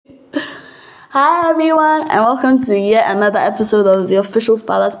Hi everyone, and welcome to yet another episode of the Official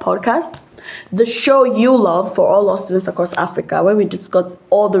Fathers Podcast, the show you love for all law students across Africa, where we discuss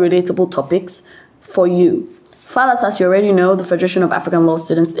all the relatable topics for you. Fathers, as you already know, the Federation of African Law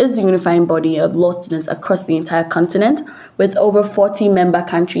Students is the unifying body of law students across the entire continent, with over 40 member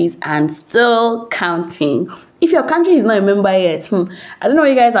countries and still counting. If your country is not a member yet, I don't know what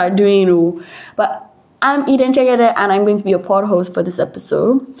you guys are doing, but I'm Eden Chegede, and I'm going to be your pod host for this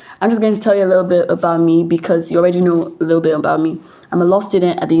episode. I'm just going to tell you a little bit about me because you already know a little bit about me. I'm a law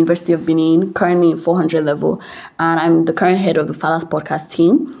student at the University of Benin, currently in 400 level, and I'm the current head of the Fathers Podcast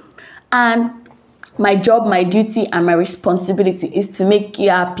team. And my job, my duty, and my responsibility is to make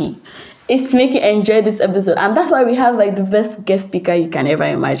you happy. Is to make you enjoy this episode. And that's why we have like the best guest speaker you can ever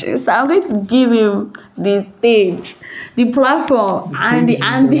imagine. So I'm going to give him the stage, the platform, with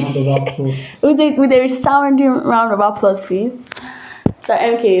a resounding round of applause, please. So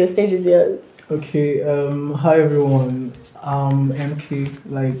MK, the stage is yours. Okay, hi everyone. MK,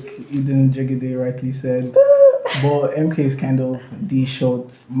 like Eden Jegede rightly said. But MK is kind of the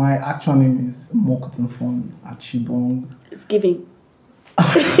short. My actual name is Mmokutmfon Archibong. It's giving.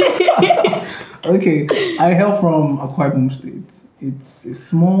 Okay, I hail from Akwa Ibom State. It's a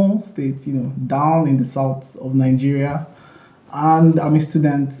small state, down in the south of Nigeria. And I'm a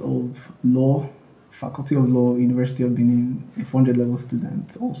student of law, Faculty of Law, University of Benin, a 400 level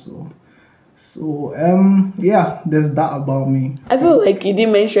student also. So, there's that about me. I feel like you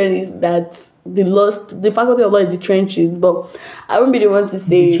didn't mention is that the Faculty of Law is the trenches, but I won't be the one to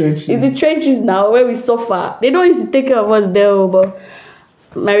say it's the trenches now where we suffer. They don't used to take care of us there, but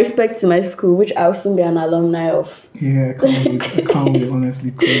my respect to my school, which I'll soon be an alumni of. Yeah, I can't wait,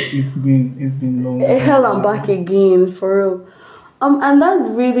 honestly, because it's been long. Hell, I'm back again, for real. And that's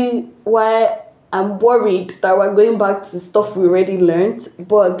really why I'm worried that we're going back to stuff we already learned.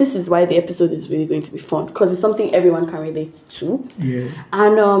 But this is why the episode is really going to be fun, because it's something everyone can relate to. Yeah.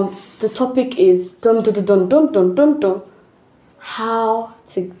 And the topic is how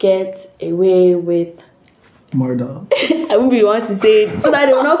to get away with murder. I won't be the one to say it, so that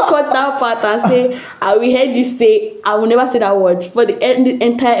they will not cut that part and say, we heard you say, I will never say that word. For the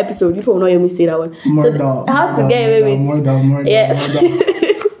entire episode, people will not hear me say that word. Murder. So how to get away with murder. Yes.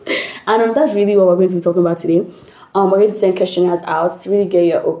 And that's really what we're going to be talking about today. We're going to send questionnaires out to really get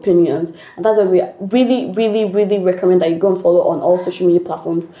your opinions. And that's why we really, really, really recommend that you go and follow on all social media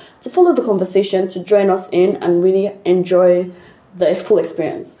platforms to follow the conversation, to join us in and really enjoy the full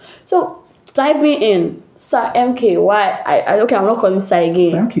experience. So diving in, Sir MK, why? I'm not calling Sir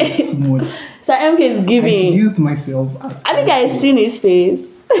again. Sir MK is too much. Sir MK is giving. I introduced myself as I think I've seen his face.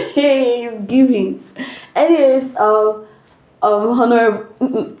 He's giving. Anyways,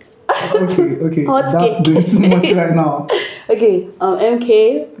 honorable. Okay. That's doing too much right now. Okay,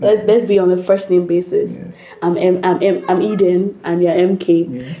 MK. Let's be on the first name basis. Yeah. I'm Eden, and you're MK.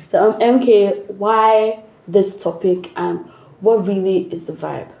 Yeah. So MK, why this topic, and what really is the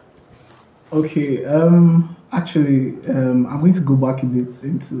vibe? Okay, actually, I'm going to go back a bit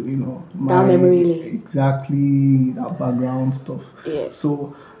into, my that memory lane. Exactly, that background stuff. Yeah.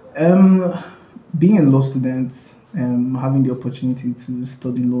 So, being a law student, having the opportunity to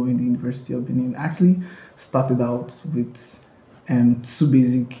study law in the University of Benin, actually started out with two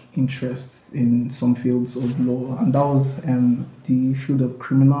basic interests in some fields of law, and that was the field of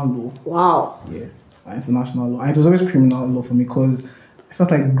criminal law. Wow. Yeah, international law. And it was always criminal law for me because I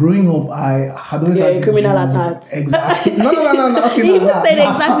felt like growing up, I had always had this criminal at heart. Exactly. No. Okay, you said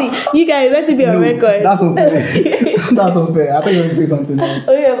exactly. You guys, let it be on record. That's unfair. That's unfair. I thought you were going to say something else.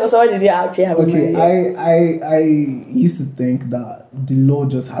 Okay, so what did you actually have? Okay, I used to think that the law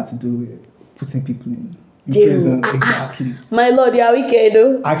just had to do with putting people in prison. Exactly. My lord, you are wicked,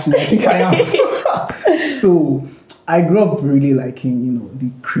 though. Actually, I think I am. So I grew up really liking,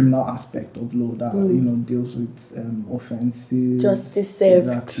 the criminal aspect of law that, deals with offenses. Justice served.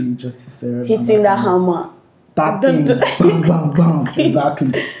 Exactly, justice served. Hitting that hammer. That thing. Bam.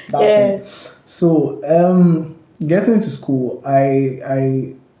 Exactly. That thing. So, getting into school,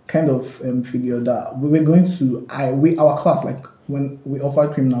 I kind of figured that we were going to, our class, like when we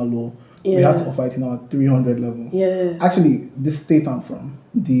offered criminal law, we had to offer it in our 300 level. Yeah. Actually, the state I'm from,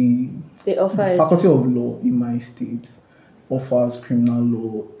 the Faculty of Law in my state offers criminal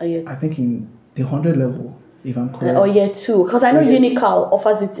law, I think in the 100 level, if I'm correct. Or year 2, because I know Unical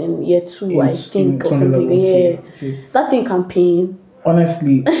offers it in year 2, I think, or something. Level, okay. That thing campaign.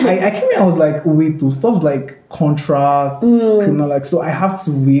 Honestly, I came here, I was like, wait, to stuff like contract, criminal, so I have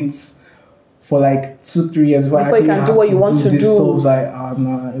to wait for like 2-3 years before you can do what you want to do. Stuff like,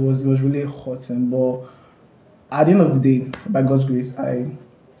 it was really hot, but at the end of the day, by God's grace, I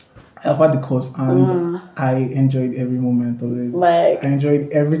I offered the course and I enjoyed every moment of it. Like, I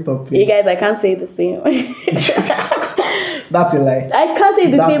enjoyed every topic. you guys, I can't say the same. That's a lie. I can't say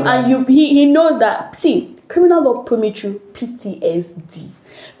the That's same, a lie. and he knows that. See, criminal law put me through PTSD.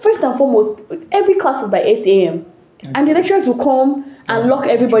 First and foremost, every class was by 8 a.m. And the lecturers will come and lock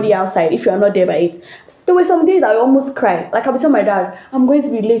everybody outside if you are not there by 8. There were some days I almost cry. Like, I would tell my dad, I'm going to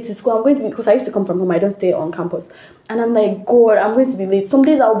be late to school. Because I used to come from home. I don't stay on campus. And I'm like, God, I'm going to be late. Some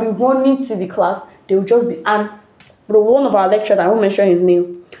days I'll be running to the class. They will just be, and one of our lecturers, I won't mention his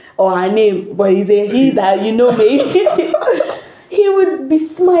name or her name, but he's a he that you know me. He would be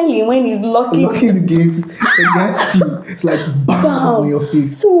smiling when he's locking the gates against you. It's like bam on your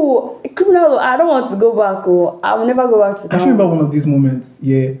face. So, criminal, I don't want to go back. I will never go back to that. I remember one of these moments.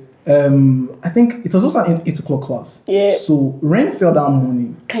 Yeah. I think it was also an 8 o'clock class. Yeah. So rain fell that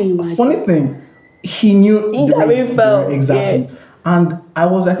morning. Can you imagine? Funny thing, he knew that rain fell. Exactly. Yeah. And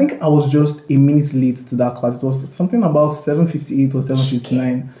I think I was just a minute late to that class. It was something about 7:58 or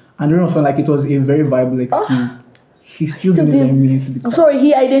 7:59. And the rain felt like it was a very viable excuse. He still didn't let me into the class. Sorry,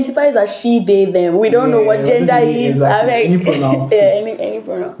 he identifies as she, they, them. We don't know what gender he is. Exactly. I mean, Any pronoun. any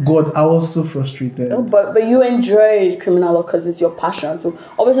pronoun. God, I was so frustrated. No, but you enjoyed criminal law because it's your passion. So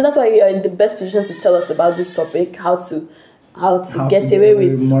obviously that's why you're in the best position to tell us about this topic, how to get away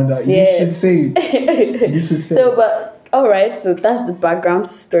with murder. Yes. You should say it. You should say So, it. but all right. So that's the background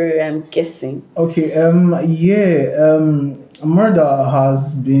story. I'm guessing. Okay. Murder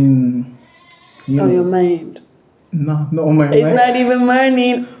has been On your mind. No, not on my mind. It's not even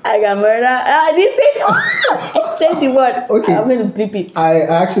morning. I got murder. I didn't say it. I said the word. Okay. I'm going to bleep it.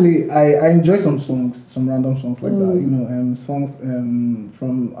 I enjoy some songs, some random songs like that. You know, songs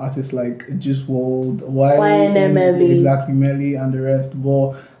from artists like Juice WRLD, YNM Melly. Exactly, Melly and the rest.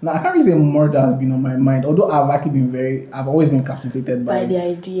 But now I can't really say murder has been on my mind. Although I've always been captivated by the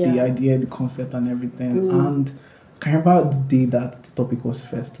idea, the concept and everything. And I can remember the day that the topic was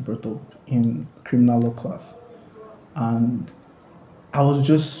first brought up in criminal law class. And I was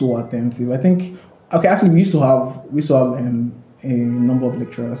just so attentive. I think actually we used to have a number of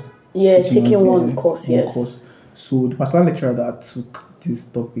lecturers. Yeah, taking one course. So the particular lecturer that took this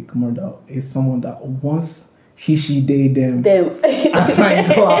topic murder is someone that once he, she, they, them at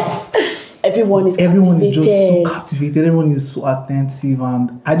my class. Everyone is just so captivated. Everyone is so attentive,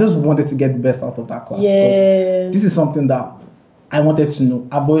 and I just wanted to get the best out of that class. Yeah, this is something that I wanted to know.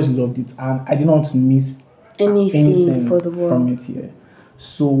 I've always loved it, and I didn't want to miss anything for the world from it here.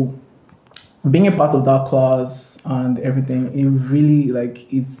 So being a part of that class and everything, it really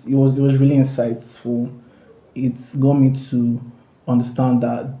it was really insightful. It got me to understand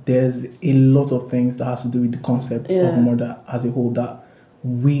that there's a lot of things that has to do with the concept of murder as a whole that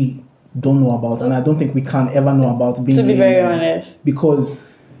we don't know about, and I don't think we can ever know about. Being to be very honest, because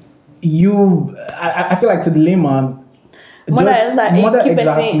I feel like to the layman. Mother is like,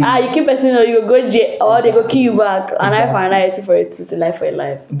 you keep person or you go jail or they go kill you back. And I find out for it to life for your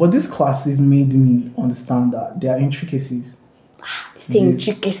life. But these classes made me understand that there are intricacies.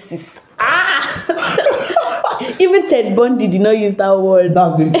 Intricacies. Even Ted Bundy did not use that word.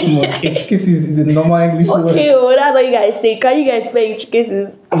 That's very too much. Intricacies is a normal English word. Okay, well, that's what you guys say. Can you guys spell intricacies?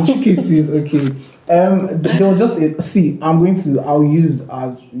 Intricacies, okay. They were just I'll use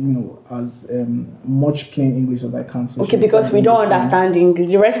as much plain English as I can. So okay, because we don't understand English.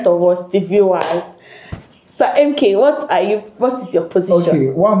 The rest of us, the viewers. So MK, what is your position? Okay,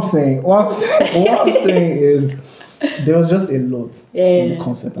 what I'm saying is there was just a lot in the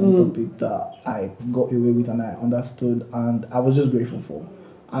concept and the topic that I got away with and I understood, and I was just grateful for.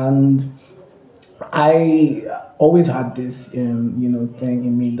 And I always had this thing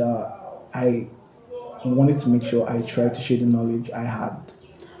in me that I wanted to make sure I tried to share the knowledge I had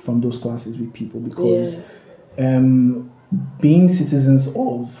from those classes with people, because being citizens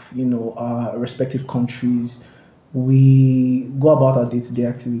of our respective countries, we go about our day-to-day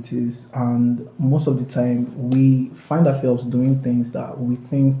activities, and most of the time we find ourselves doing things that we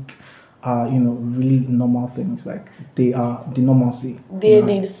think are really normal things, like they are the normalcy, they're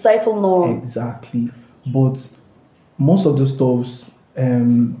the societal norm. Exactly. But most of those stuffs,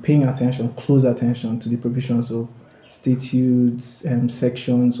 paying close attention to the provisions of statutes,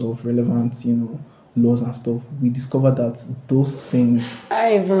 sections of relevant laws and stuff, we discover that those things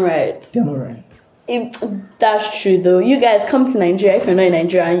aren't even right. They're not right. That's true though. You guys come to Nigeria, if you're not in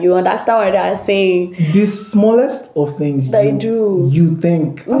Nigeria, and you understand what they are saying. The smallest of things you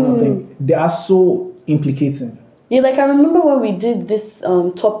think, I don't think, they are so implicating. Yeah, like I remember when we did this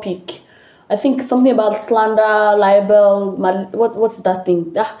topic, I think something about slander, libel, what's that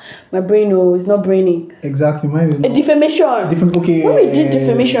thing? My brain is not braining. Exactly, mine is not. Defamation. Okay. When we did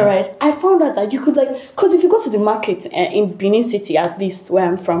defamation, right, I found out that you could because if you go to the market in Benin City, at least where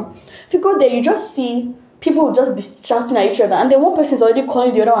I'm from, if you go there, you just see people will just be shouting at each other, and then one person is already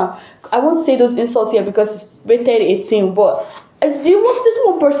calling the other one. I won't say those insults here because it's rated 18, but this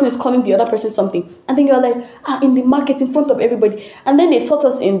one person is calling the other person something, and then you're like, in the market in front of everybody, and then they taught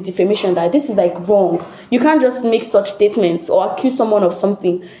us in defamation that this is wrong. You can't just make such statements or accuse someone of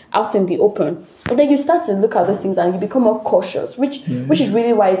something out in the open. But then you start to look at those things and you become more cautious, which is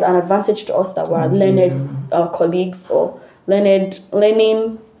really why it's an advantage to us that we're learned colleagues or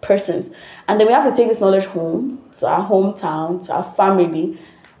learning persons, and then we have to take this knowledge home to our hometown, to our family,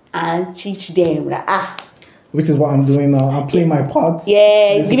 and teach them which is what I'm doing now. I'm playing my part.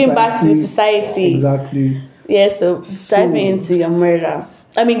 Yeah, giving back to the society. Exactly. Yeah, so diving into your murder.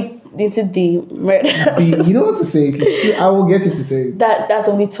 Into the murder. You know what to say. I will get you to say it. That's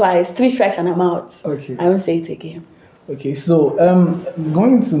only twice. 3 strikes and I'm out. Okay. I won't say it again. Okay, so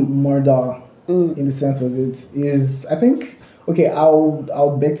going to murder in the sense of it is, I think, okay,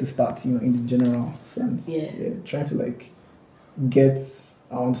 I'll beg to start, in the general sense. Yeah. Trying to get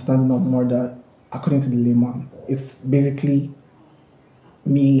our understanding of murder according to the layman. It's basically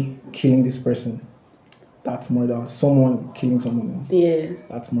me killing this person. That's murder. Someone killing someone else. Yeah.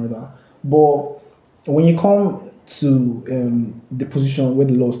 That's murder. But when you come to the position where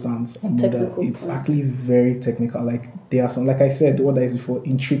the law stands on murder, it's actually very technical. There are some, like I said, what I said before,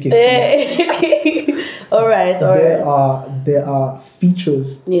 intricacies. All right. There are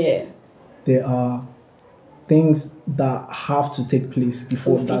features. Yeah. There are things that have to take place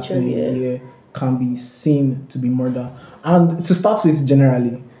before that thing can be seen to be murder. And to start with,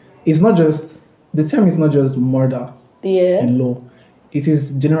 generally, the term is not just murder in law. It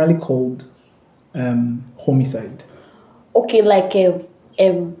is generally called homicide. Okay, CSI,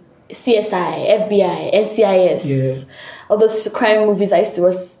 FBI, NCIS. Yeah. All those crime movies I used to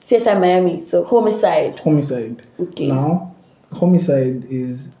watch, CSI Miami. So homicide. Okay. Now, homicide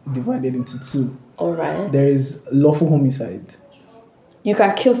is divided into 2. All right. There is lawful homicide. You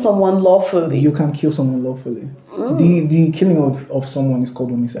can kill someone lawfully. The killing of someone is called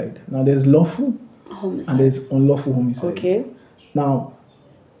homicide. Now, there's lawful homicide and there's unlawful homicide. Okay. Now,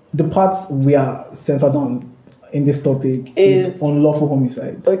 the parts we are centered on in this topic is unlawful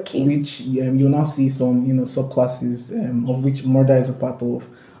homicide. Okay. Which you'll now see some subclasses of which murder is a part of,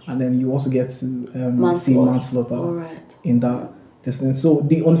 and then you also get to see manslaughter in that distance. So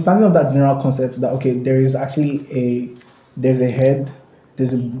the understanding of that general concept that there is actually there's a head,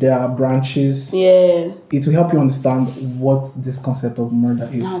 there are branches. Yeah. It will help you understand what this concept of murder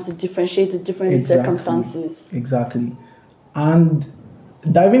is. Now to differentiate the different circumstances. Exactly. And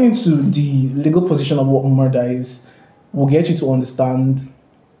diving into the legal position of what murder is will get you to understand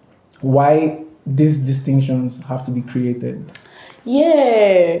why these distinctions have to be created.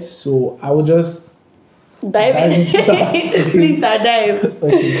 Yeah. So I will just dive into that. Please dive.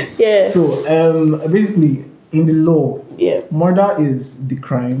 Okay. Yeah. So basically, in the law, murder is the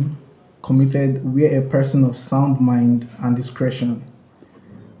crime committed where a person of sound mind and discretion,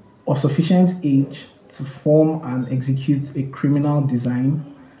 of sufficient age to form and execute a criminal design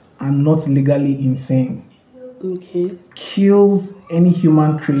and not legally insane, kills any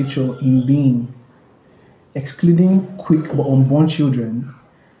human creature in being, excluding quick but unborn children,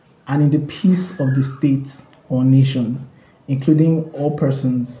 and in the peace of the state or nation, including all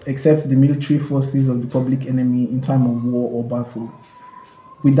persons except the military forces of the public enemy in time of war or battle,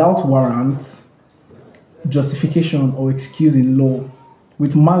 without warrant, justification or excuse in law,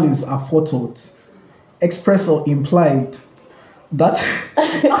 with malice aforethought, express or implied, that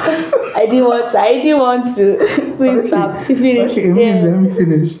I didn't want to. Please stop. Finish. Let me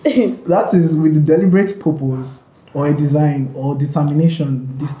finish. That is with the deliberate purpose or a design or determination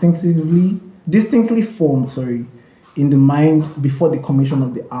distinctly formed, in the mind before the commission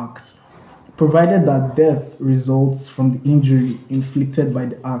of the act, provided that death results from the injury inflicted by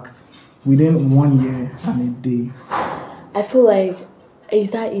the act within 1 year and a day. I feel like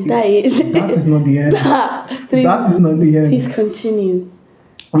is that it? That is not the end. Please, that is not the end. Please continue.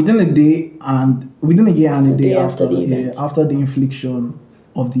 Within a year and a day after the event. After the infliction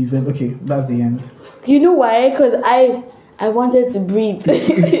of the event. Okay, that's the end. You know why? Because I wanted to breathe.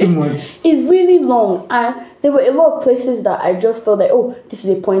 It's too much. It's really long, and there were a lot of places that I just felt like, this is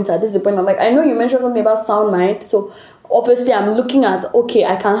a pointer. I'm like, I know you mentioned something about sound mind, so obviously I'm looking at, okay,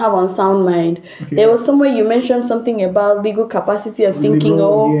 I can have unsound mind. Okay. There was somewhere you mentioned something about legal capacity of thinking.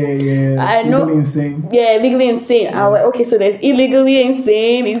 I know. Legally insane. Yeah, legally insane. I was like, okay, so there's illegally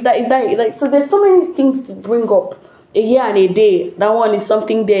insane. Is that like, so there's so many things to bring up. A year and a day. That one is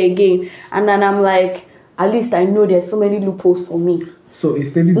something there again. And then I'm like, at least I know there's so many loopholes for me. So it's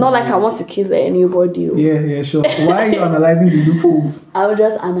steady. Not like I want to kill anybody. Yeah, sure. Why are you analyzing the loopholes? I'm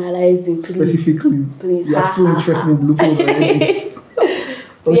just analyzing. Specifically. Please. You're so interested in the loopholes already.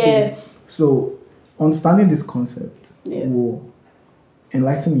 Okay. Yeah. So understanding this concept Yeah. will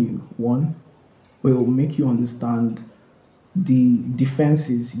enlighten you. One, will make you understand the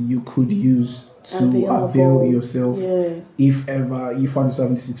defenses you could use to avail yourself if ever you find yourself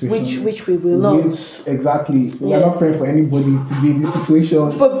in this situation. Which we will not. Exactly. We are not praying for anybody to be in this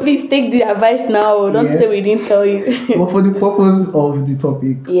situation. But please take the advice now. Don't say we didn't tell you. But for the purpose of the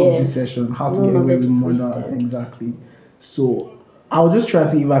topic of this session, how to get away with murder. Exactly. So I'll just try to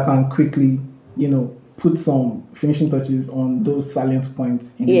see if I can quickly, put some finishing touches on those salient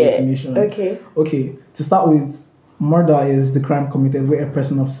points in the definition. Okay. To start with, murder is the crime committed where a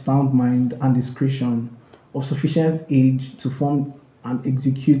person of sound mind and discretion, of sufficient age to form and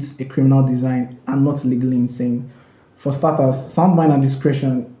execute a criminal design, and not legally insane. For starters, sound mind and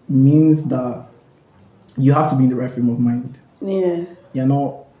discretion means that you have to be in the right frame of mind. Yeah. You're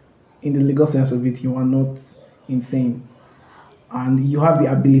not, in the legal sense of it, you are not insane. And you have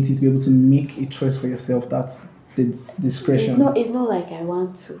the ability to be able to make a choice for yourself. That's the discretion. It's not like I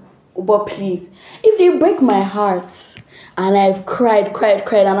want to. But please, if they break my heart and I've cried,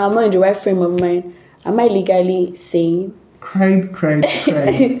 and I'm not in the right frame of mind, am I legally sane? Cried.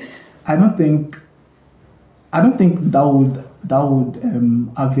 I don't think that would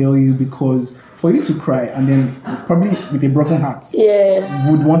avail you, because for you to cry and then probably with a broken heart,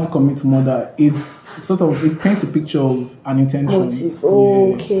 would want to commit murder. It paints a picture of an intention. Motive.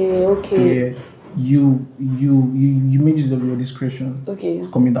 Okay. Yeah. You made use of your discretion to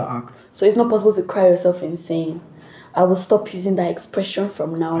commit that act. So it's not possible to cry yourself insane. I will stop using that expression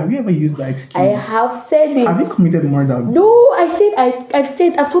from now. Have you ever used that excuse? I have said it. Have you committed murder? No,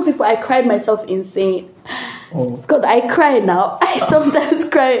 I've told people I cried myself insane. Because I cry now. I sometimes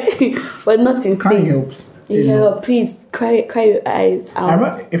cry, but not insane. Crying helps. Yeah, please cry your eyes out. I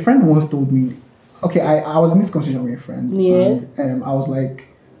remember a friend once told me. Okay, I was in this conversation with a friend. Yes. And I was like,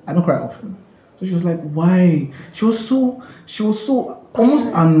 I don't cry often. So she was like, why? She was so almost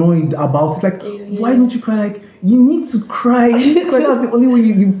annoyed about it. Like, why don't you cry? Like, you need to cry. That's the only way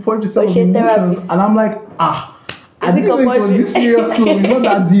you pour yourself emotions. And I'm like, I think it was this serious, so it's not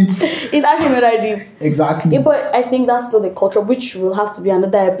that deep. It's actually not that deep. Exactly. Yeah, but I think that's still the culture, which will have to be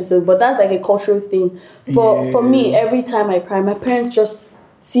another episode. But that's like a cultural thing. For me, every time I cry, my parents just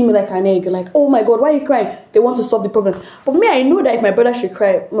see me like an egg, like, oh my God, why are you crying? They want to solve the problem. But me, I know that if my brother should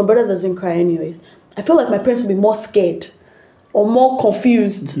cry, my brother doesn't cry anyways. I feel like my parents will be more scared or more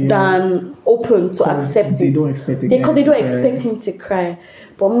confused than open to accept they it. Don't expect it. Because they don't expect him to cry.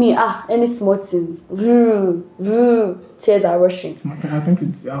 But me, any small thing, tears are rushing. I think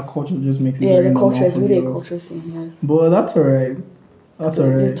our culture just makes it the culture is really a cultural thing, yes. But that's alright.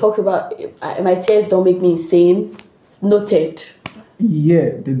 You talked about my tears don't make me insane. Noted. Yeah,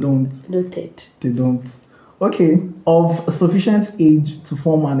 they don't. Noted. They don't. Okay. Of sufficient age to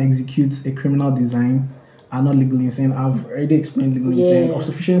form and execute a criminal design are not legally insane. I've already explained legally insane. Of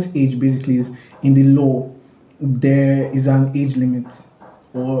sufficient age basically is in the law, there is an age limit,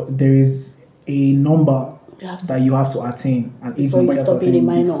 or there is a number that you have to attain. An age number you have to attain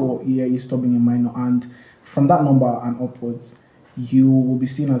before you stop being a minor. And from that number and upwards, you will be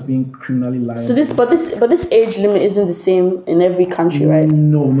seen as being criminally liable. So this age limit isn't the same in every country, right?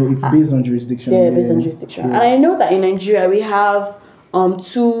 No, it's based on jurisdiction. Yeah, based on jurisdiction. And I know that in Nigeria we have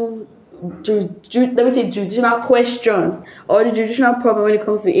two jurisdictional questions or the jurisdictional problem when it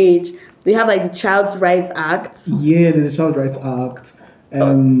comes to age. We have like the Child's Rights Act. Yeah, there's a Child's Rights Act.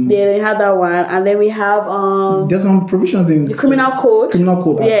 They have that one, and then we have there's some provisions in the Criminal Code. Criminal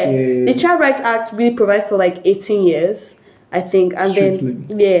Code Act. Yeah. The Child Rights Act really provides for like 18 years. I think, and then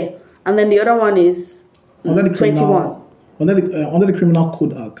and then the other one is 21. Under the Criminal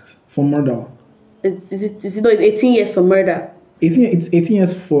Code Act for murder. It's 18 years for murder. It's 18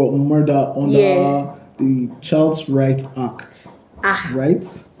 years for murder under the Child's Rights Act. Right?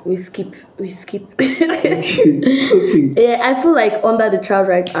 We skip. Okay. Yeah, I feel like under the Child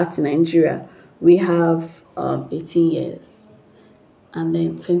Rights Act in Nigeria, we have 18 years, and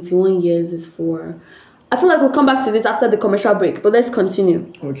then 21 years is for. I feel like we'll come back to this after the commercial break, but let's continue.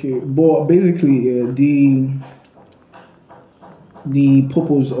 Okay, but basically, the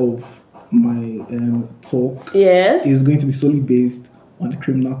purpose of my talk Yes. is going to be solely based on the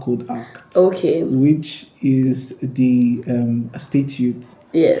Criminal Code Act, Okay. which is the statute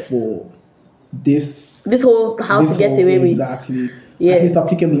Yes. for this whole how to get away with. Exactly. Yeah. At least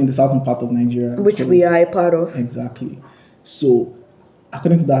applicable in the southern part of Nigeria, Which we are a part of. Exactly. So,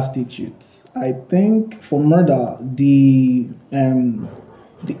 according to that statute, I think for murder, the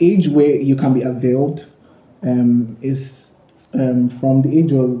age where you can be availed is from the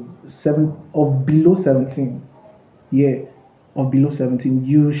age of below 17. Yeah, of below 17.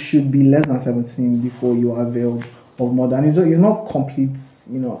 You should be less than 17 before you are availed of murder. And it's not complete, it's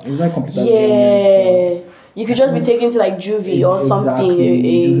not complete. Yeah. You could just be taken to like juvie or something.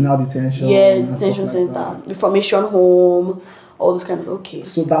 Juvenile detention. Yeah, detention center, that. information home, all those kind of. Okay.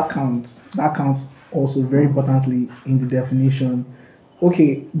 So that counts. That counts also very importantly in the definition.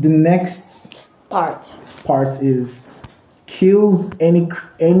 Okay, the next part is kills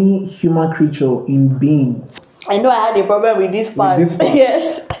any human creature in being. I know I had a problem with this part.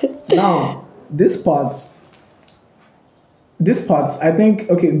 Yes. Now, this part, I think,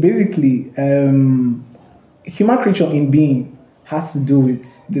 okay, basically, human creature in being has to do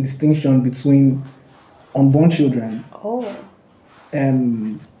with the distinction between unborn children,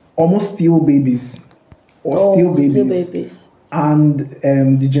 almost still babies, still babies, and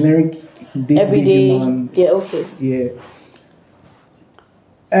the generic day-to-day human. Yeah, okay. Yeah.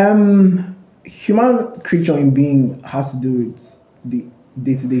 Human creature in being has to do with the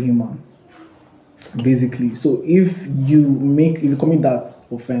day-to-day human, basically. So if you commit that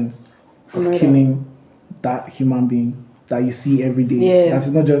offense of killing that human being that you see every day, that's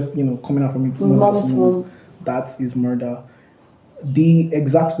not just coming out from its mom's womb, that is murder. The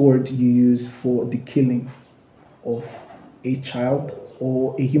exact word you use for the killing of a child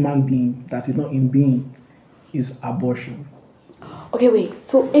or a human being that is not in being is abortion. Okay, wait.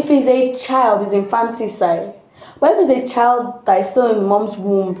 So if it's a child, it's infanticide. But if it's a child that is still in mom's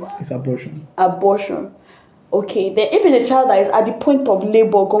womb, it's abortion. Okay. Then if it's a child that is at the point of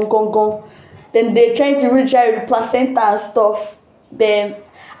labor, then they're trying to reach out with placenta and stuff. Then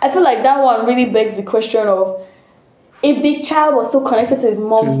I feel like that one really begs the question of if the child was still connected to his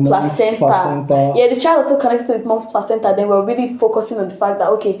mom's placenta. Yeah, the child was still connected to his mom's placenta. Then we're really focusing on the fact that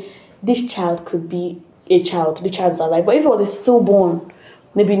okay, this child could be a child. The child is alive. But if it was a stillborn,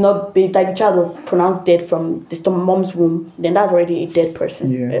 maybe not big, like the child was pronounced dead from the mom's womb, then that's already a dead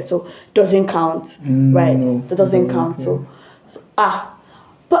person. Yeah. So doesn't count, right? No, that doesn't count. Yeah.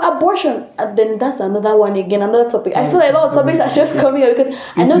 But abortion, then that's another one again, another topic. I feel like a lot of topics are just coming up because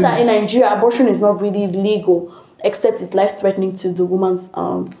I know that in Nigeria, abortion is not really legal, except it's life-threatening to the woman's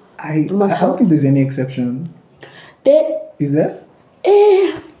I don't think there's any exception. Is there?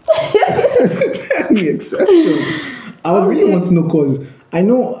 Any exception? I would really want to know because I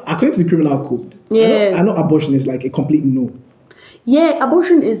know, according to the criminal code, I know abortion is like a complete no. Yeah,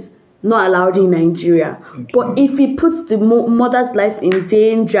 abortion is not allowed in Nigeria. Okay. But if it puts the mother's life in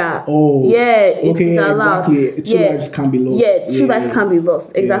danger, it's allowed. Exactly. Two lives can be lost. Yeah, two lives can be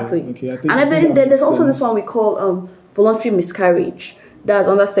lost. Exactly. Okay, and then there's also this one we call voluntary miscarriage. That's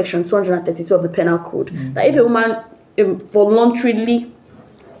under section 232 of the penal code. That if a woman voluntarily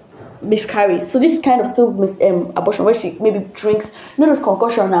miscarries, so this is kind of still abortion where she maybe drinks, those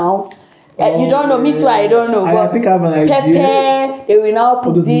concussion now. You don't know, me too, I don't know. I think I have an idea. Pepper, they will now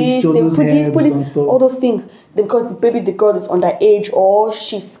put this, they put this, all those things. Because the girl is underage or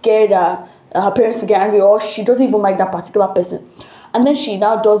she's scared that her parents will get angry or she doesn't even like that particular person. And then she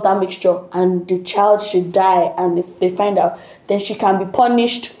now does that mixture and the child should die, and if they find out, then she can be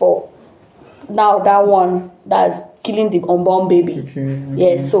punished for now that one that's killing the unborn baby. Okay.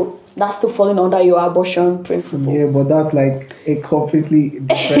 Yeah, so that's still falling under your abortion principle. Yeah, but that's like a completely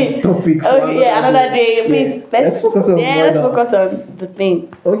different topic. Another day. Please, let's focus on let's focus on the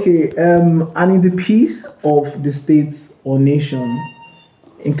thing. Okay, and in the peace of the states or nation,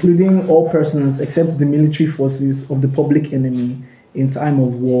 including all persons except the military forces of the public enemy in time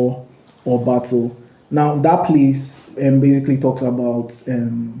of war or battle. Now that place basically talks about a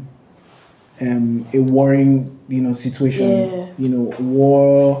warring situation.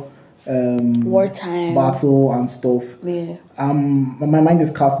 War. Wartime, battle and stuff. Yeah. My mind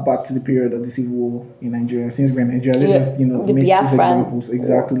is cast back to the period of the civil war in Nigeria. Since we're in Nigeria, let's just make these examples.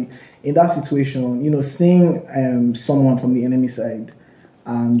 Exactly. In that situation, seeing someone from the enemy side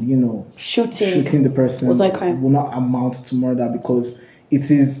and shooting the person was not a crime. Will not amount to murder because it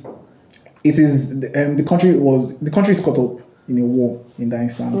is the country is caught up in a war in that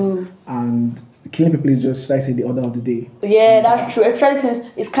instance, and killing people is just, should I say, the order of the day. Yeah, that's true. Actually,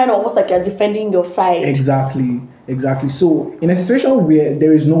 it's kind of almost like you're defending your side. Exactly. So in a situation where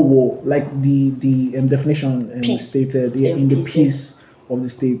there is no war, like the definition Peace. stated, State of in the peace, peace of the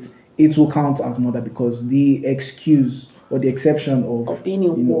state, it will count as murder because the excuse or the exception of being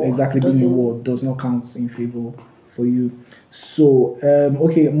in war being in war does not count in favor for you. So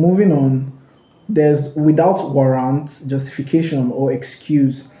okay, moving on. There's without warrant, justification, or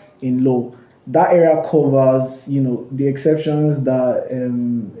excuse in law. That area covers, the exceptions that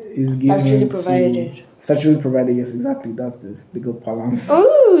is given Statutorily provided. Statutorily provided, yes, exactly. That's the good balance.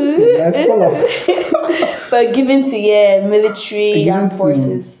 Ooh. So that's scholar. But given to military and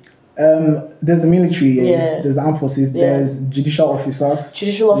forces. There's the military, Yeah. There's the armed forces, there's judicial officers.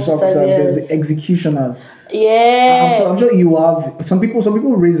 Yes. There's the executioners. Yeah. I'm sure you have some people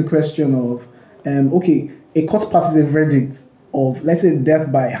raise the question of okay, a court passes a verdict of, let's say,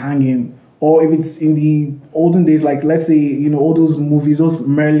 death by hanging, or if it's in the olden days, like, let's say, all those movies, those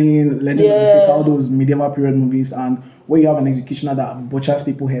Merlin, Legend of the Sick, all those medieval period movies, and where you have an executioner that butchers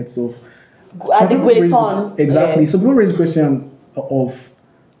people's heads off. At the guillotine. Exactly. So people raise the question of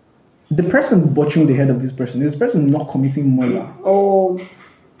the person butchering the head of this person. Is this person not committing murder? Oh.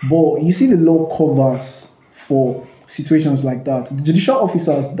 But you see, the law covers for situations like that. The judicial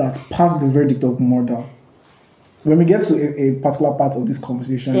officers that pass the verdict of murder, when we get to a particular part of this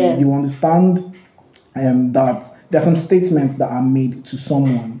conversation, you understand that there are some statements that are made to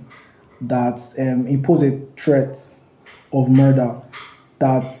someone that impose a threat of murder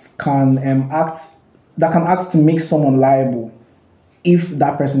that can act to make someone liable if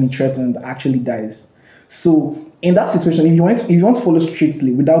that person is threatened actually dies. So in that situation, if you want to follow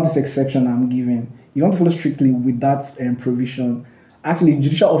strictly without this exception I'm giving, you want to follow strictly with that provision, actually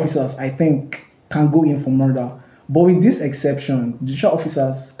judicial officers, I think, can go in for murder. But with this exception, judicial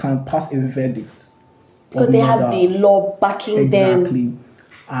officers can pass a verdict. Because they have the law backing them. Exactly.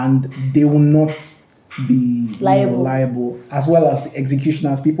 And they will not be liable. As well as the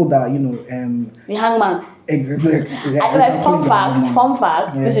executioners, people that, the hangman. Exactly. Fun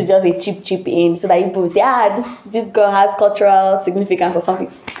fact. Yeah. This is just a cheap in, so that you people say, this girl has cultural significance or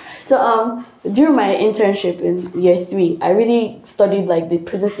something. So during my internship in year 3, I really studied like the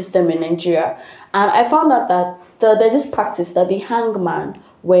prison system in Nigeria, and I found out that there's this practice that the hangman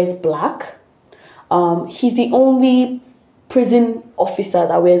wears black. He's the only prison officer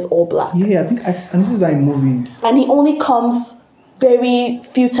that wears all black. Yeah, I think I see that in movies. And he only comes very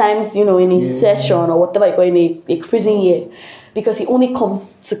few times, in a session or whatever you call in a prison year, because he only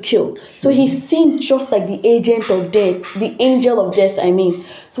comes to kill. So he's seen just like the agent of death, the angel of death, I mean.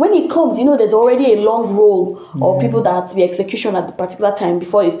 So when he comes, there's already a long roll of people that the execution at the particular time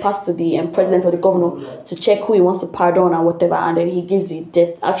before it's passed to the president or the governor to check who he wants to pardon and whatever, and then he gives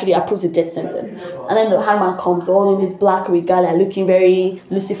actually approves the death sentence. And then the hangman comes all in his black regalia, looking very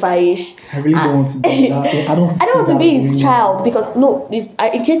Lucifer-ish. I really don't want to be that. I don't want to be his child, because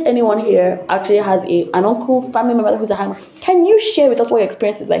in case anyone here actually has an uncle, family member who's a hangman, can you share with us what your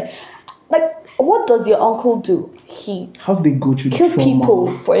experience is like? Like, what does your uncle do? How do they go through kills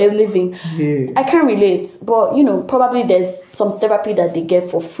people for a living? Yeah. I can't relate, but probably there's some therapy that they get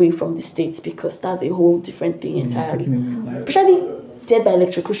for free from the states, because that's a whole different thing entirely. Especially death by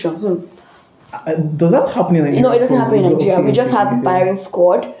electrocution. Does that happen in Nigeria? No, it doesn't happen in Nigeria. We just have firing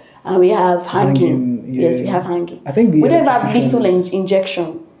squad, and we have hanging. Yes, we have hanging. I think we don't have lethal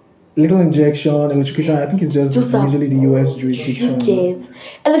injection. Little injection, electrocution, I think it's just usually the US jurisdiction.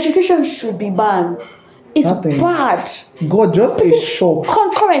 Electrocution should be banned. It's bad. God, just a shock.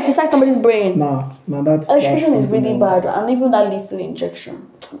 Concurrent inside somebody's brain. Nah, that's electrocution is really bad, and even that lethal injection.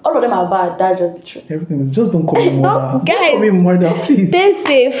 All of them are bad. That's just the truth. Everything is just don't call me murder. Guys, don't call me murder, please. Stay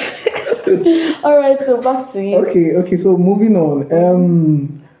safe. All right, so back to you. Okay. So moving on.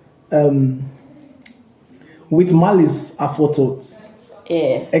 With malice aforethought.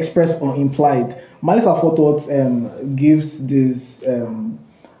 Yeah. Expressed or implied. Malice aforethought gives this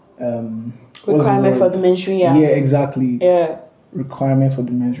requirement for the mens rea. Yeah, exactly. Yeah. Requirement for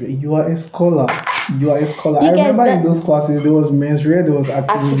the mens rea. You are a scholar. I remember in those classes there was mens rea, there was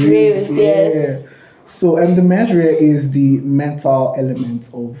actus reus. Yes. So the mens rea is the mental element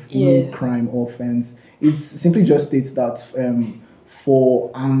of any crime or offense. It simply just states that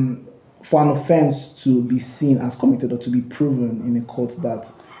for an offense to be seen as committed or to be proven in a court,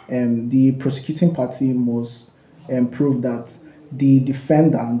 that the prosecuting party must prove that the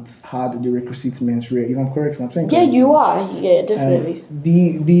defendant had the requisite mens rea. If I'm correct, I'm saying correct. Yeah, you are. Yeah, definitely.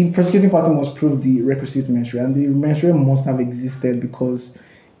 The prosecuting party must prove the requisite mens rea, and the mens rea must have existed because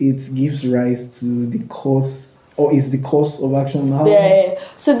it gives rise to the cause or is the course of action. How? Yeah.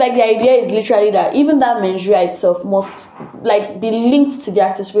 So like the idea is literally that even that mens rea itself must like be linked to the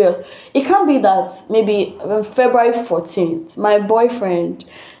actus reus. It can't be that maybe on February 14th, my boyfriend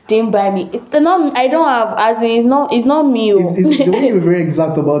didn't buy me. It's not. I don't have. As in, it's not me. It's the way you're very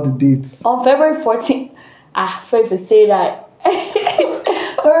exact about the dates. On February 14th, sorry to say that.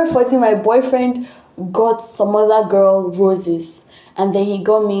 February 14th, my boyfriend got some other girl roses, and then he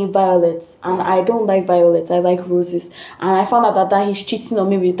got me violets, and I don't like violets, I like roses, and I found out that he's cheating on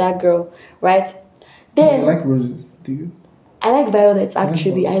me with that girl, right? Then You like roses, do you? I like violets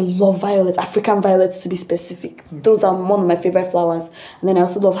actually. I love violets, African violets to be specific. Those are one of my favorite flowers. And then I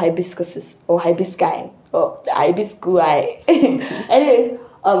also love hibiscuses or hibiscus or hibiscus. Anyways,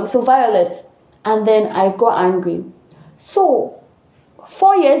 so violets, and then I got angry. So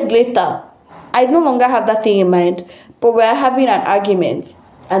 4 years later, I no longer have that thing in mind, but we're having an argument,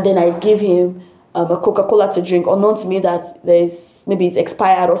 and then I give him a Coca-Cola to drink, unknown to me that maybe it's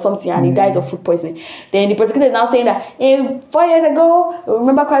expired or something, and he dies of food poisoning. Then the prosecutor is now saying that 4 years ago,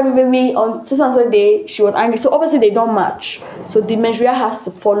 remember quite vividly, on so day, she was angry. So obviously they don't match. So the mens rea has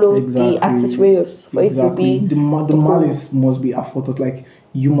to follow the actus reus for it to be. The malice must be aforetime. Like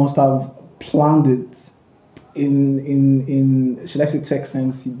you must have planned it in should I say text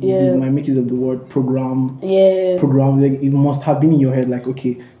sense? You might make use of the word program. Program. Like it must have been in your head. Like,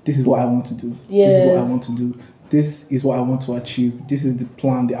 okay, this is what I want to do. This is what I want to do. This is what I want to achieve. This is the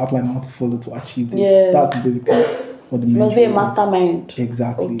plan, the outline I want to follow to achieve this. That's basically what the mens rea is. It must be a mastermind.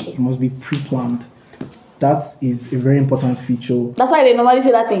 Exactly. Okay. It must be pre-planned. That is a very important feature. That's why they normally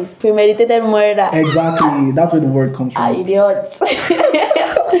say that thing, premeditated murder. Exactly. That's where the word comes from. Idiot.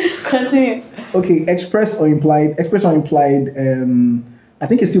 Continue. Okay, express or implied. I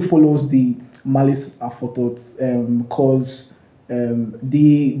think it still follows the malice aforethought, because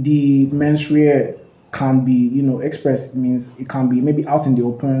the mens rea can be, express means it can be maybe out in the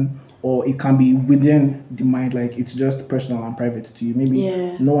open, or it can be within the mind, like it's just personal and private to you. Maybe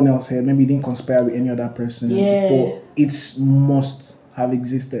no one else heard, maybe you didn't conspire with any other person, but it must have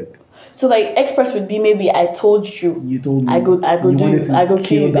existed. So like express would be maybe I told you. You told me. I go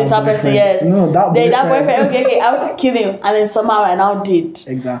kill this person. Yes. No, that boyfriend. Okay. I want to kill him, and then somehow I now did.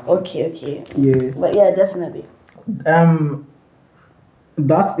 Exactly. Okay. Yeah. But yeah, definitely.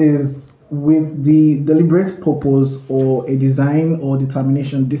 That is with the deliberate purpose or a design or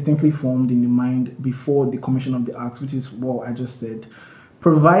determination distinctly formed in the mind before the commission of the act, which is what I just said.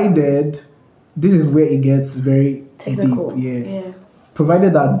 Provided, this is where it gets very technical. Deep. Yeah.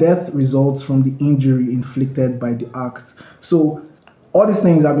 Provided that death results from the injury inflicted by the act. So, all these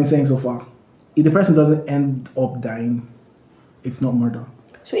things I've been saying so far, if the person doesn't end up dying, it's not murder.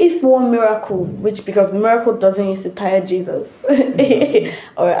 So if one miracle, because miracle doesn't used to tire Jesus,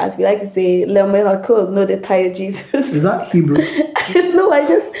 or as we like to say, le miracle, no, they tire Jesus. Is that Hebrew? No, I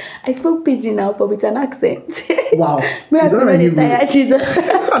spoke pidgin now, but with an accent. Wow. Miracle, no, they tire Jesus.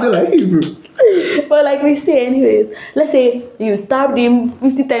 They like Hebrew. But like we say anyways, let's say you stabbed him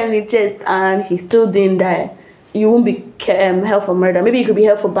 50 times in the chest and he still didn't die. You won't be held for murder. Maybe you could be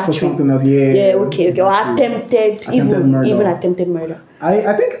held for battery. For something else, yeah. Yeah, okay. Or attempted murder. Even attempted murder.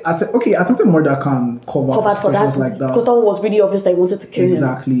 I think attempted murder can cover for that, like that. Because that one was really obvious that he wanted to kill him.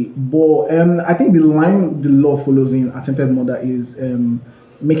 Exactly. But I think the line the law follows in attempted murder is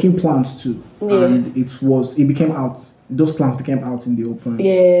making plans too. Yeah. And it became out. Those plans became out in the open.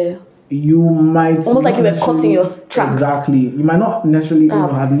 Yeah. You might almost like you were cutting your tracks. Exactly. You might not necessarily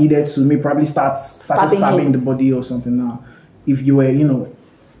have needed to maybe probably start stabbing the body or something now. If you were, in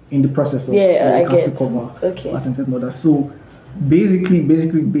the process of cover attempted murder. So basically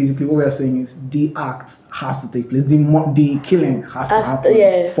what we are saying is the act has to take place. The killing has to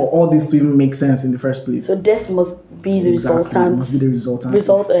happen for all this to even make sense in the first place. So death must be the resultant. Must be the resultant.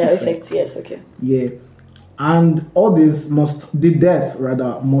 Effect. Yes, okay. Yeah. And all this the death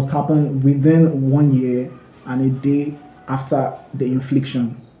must happen within 1 year and a day after the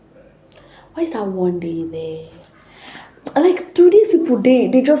infliction. Why is that 1 day there? Like, do these people, they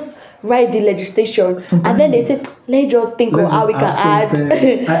just write the legislation and then they say, let's just think of how we can add.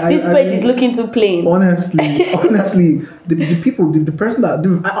 This page is looking too plain. Honestly, the person that,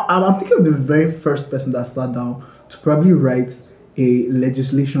 I'm thinking of the very first person that sat down to probably write a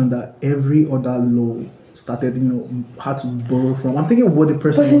legislation that every other law started, had to borrow from. I'm thinking of what the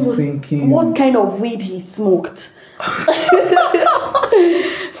person was thinking. What kind of weed he smoked.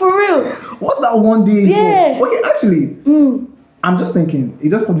 For real. What's that 1 day? Yeah. For? Okay, actually, I'm just thinking, it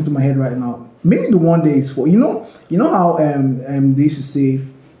just popped into my head right now. Maybe the 1 day is for, how they used to say,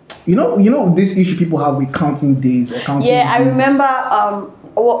 this issue people have with counting days or counting days. I remember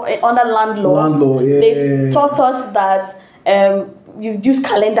under land law. Land law, yeah. They taught us that you use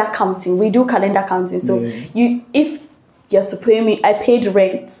calendar counting. We do calendar counting. So if you have to pay me, I paid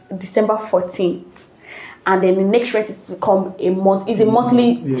rent December 14th. And then the next rent is to come a month. It's a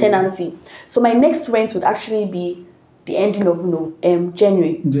monthly tenancy. So my next rent would actually be the ending of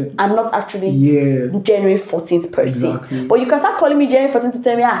January, and not actually January 14th per se. But you can start calling me January 14th to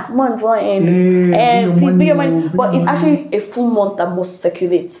tell me, month won't end. Please bring your money. But it's actually a full month that must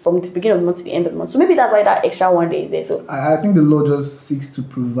circulate from the beginning of the month to the end of the month. So maybe that's why that extra 1 day is there. So I think the law just seeks to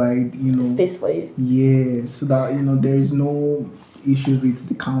provide, space for you. Yeah, so that there is no issues with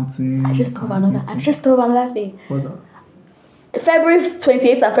the counting. I just thought of another thing. What's that? February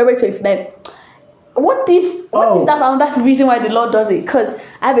 28th and February 29th. What if that's another reason why the law does it? Because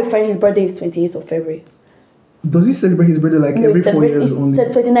I have a friend, his birthday is 28th of February. Does he celebrate his birthday every 4 years only? He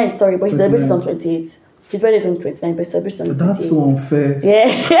said 29th, sorry, but he celebrates on 28th. His birthday is on 29th, but he celebrates on 28th. That's so unfair. Yeah.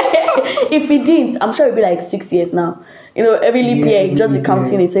 If he didn't, I'm sure it'd be like 6 years now. Every leap year, he just be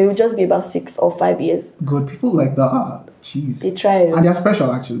counting it, so it would just be about 6 or 5 years. God, people like that, jeez. They try. And they're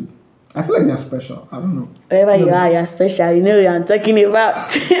special, actually. I feel like they're special. I don't know. Wherever you are, you're special. You know what I'm talking about.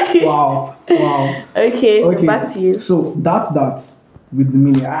 Wow. Okay, so back to you. So that's that with the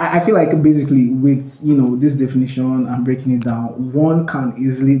meaning. I feel like basically with, this definition and breaking it down, one can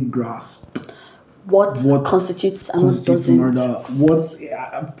easily grasp what constitutes and what doesn't. Murder.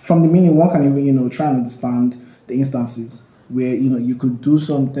 From the meaning, one can even, try and understand the instances where, you could do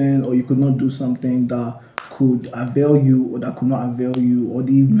something or you could not do something that could avail you or that could not avail you, or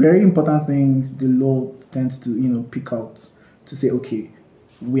the very important things the law tends to pick out to say, okay,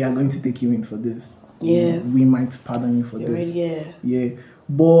 we are going to take you in for this, we might pardon you for this,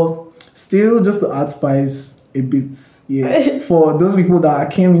 but still, just to add spice a bit, for those people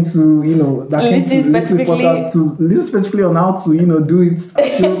that came into listen specifically on how to do it,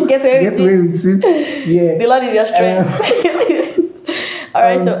 to get away with it, the Lord is your strength. All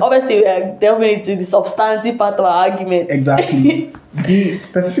right, so obviously we are delving into the substantive part of our argument. Exactly. The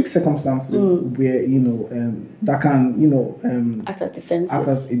specific circumstances where, that can, act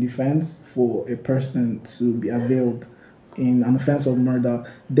as a defense for a person to be availed in an offense of murder.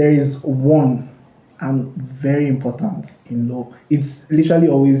 There is one, and very important in law. It's literally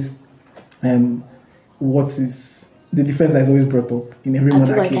always, the defense that is always brought up in every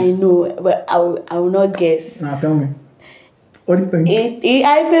murder case. I know, but I will not guess. Now tell me. What do you think?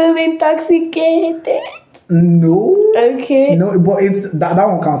 I feel intoxicated. No. Okay. No, but it's that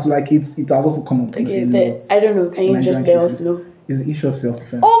one counts. Like it has also come up. Okay, I don't know. Can you just let us know? It's the issue of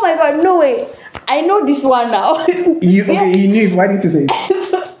self-defense. Oh my God! No way! I know this one now. You knew it. Why didn't you say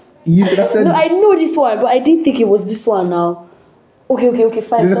it? You should have said. No, I know this one, but I didn't think it was this one now. Okay,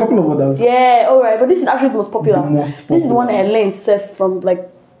 fine. There's a couple of others. Yeah, all right, but this is actually the most popular. This is the one I learned from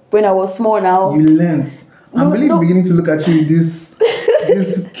when I was small. Now you learned. I'm really beginning to look at you with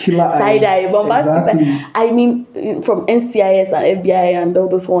this killer eyes. Side eye, exactly. I mean, from NCIS and FBI and all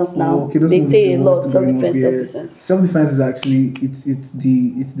those ones now, they say a lot. Self-defense. Self-defense is actually it's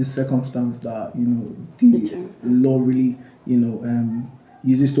the circumstance that the law really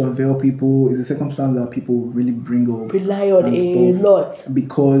uses to avail people. It's a circumstance that people really rely on a lot,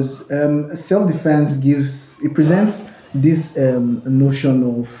 because self-defense presents this notion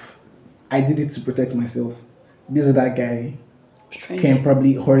of, I did it to protect myself. This or that guy came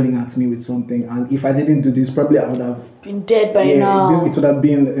probably hurling at me with something, and if I didn't do this, probably I would have been dead by now. It would have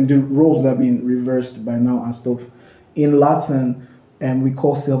been, the roles would have been reversed by now and stuff. In Latin, we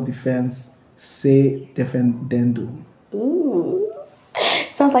call self-defense se defendendo. Ooh,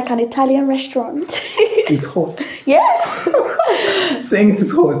 sounds like an Italian restaurant. It's hot. Yes. Saying it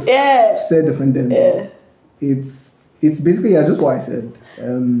is hot. Yeah. Se defendendo. Yeah. It's basically just what I said.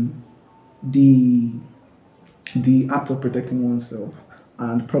 The act of protecting oneself,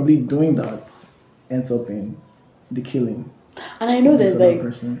 and probably doing that ends up in the killing. And I know there's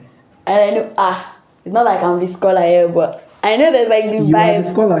person. And I know it's not like I'm the scholar here, but I know there's the vibe. You are the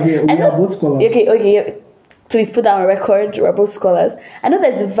scholar here. We are both scholars. Okay. Please put that on record. We're both scholars. I know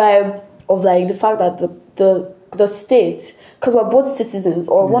there's the vibe of the fact that the state, because we're both citizens,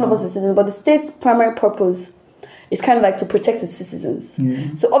 or one of us is citizens, but the state's primary purpose is kind of to protect its citizens.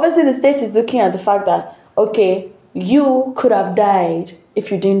 So obviously the state is looking at the fact that, okay, you could have died if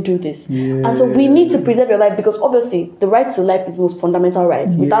you didn't do this. Yeah. And so we need to preserve your life, because obviously the right to life is the most fundamental right.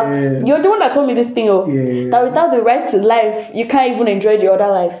 Without you're the one that told me this thing, that without the right to life, you can't even enjoy the other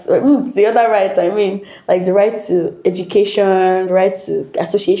lives. The other rights, I mean, like the right to education, the right to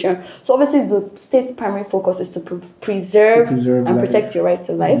association. So obviously the state's primary focus is to preserve and life. Protect your right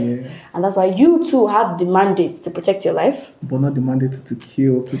to life. And that's why you too have the mandate to protect your life. But not the mandate to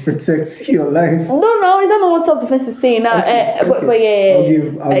kill, to protect your life. No, is that not what self-defense is saying now? But yeah.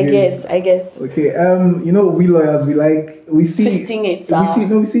 I get. Okay, we lawyers, we see twisting it.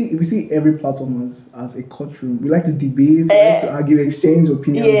 We see every platform as a courtroom. We like to debate, we like to argue, exchange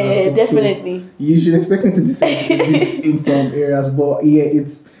opinions. Yeah, definitely. So you should expect me to dissent in some areas, but yeah,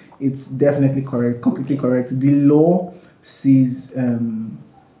 it's definitely correct, completely correct. The law sees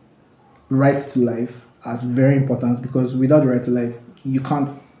right to life as very important, because without the right to life, you can't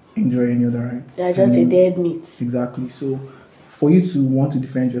enjoy any other rights. They're just a dead meat. Exactly. So for you to want to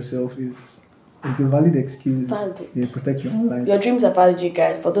defend yourself it's a valid excuse. Yeah, protect your own life. Your dreams are valid, you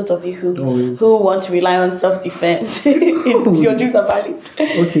guys. For those of you who want to rely on self-defense, your dreams are valid.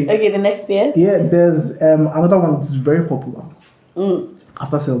 Okay, the next year. Yeah, there's another one that's very popular.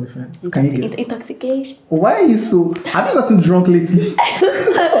 After self-defense. Can you guess? Intoxication. Why are you so... Have you gotten drunk lately?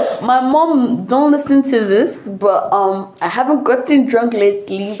 My mom don't listen to this, but I haven't gotten drunk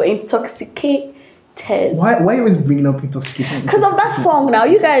lately, but intoxicated. Why are you always bringing up intoxication? Because of that song now.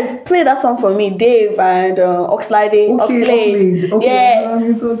 You guys play that song for me, Dave and Oxlade. Okay. Yeah. I'm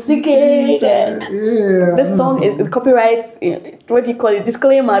intoxicated. Yeah. This song is copyright. What do you call it?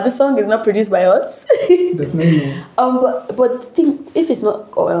 Disclaimer: the song is not produced by us. Definitely not. But think, if it's not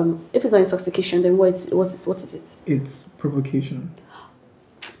intoxication, then what is it? It's provocation.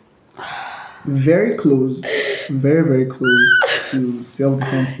 Very close, very, very close to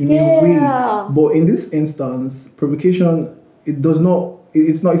self-defense in a way. But in this instance, provocation, it's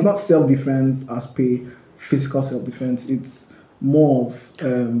not self-defense as per physical self-defense. It's more of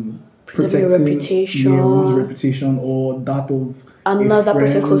protecting one's reputation, or that of another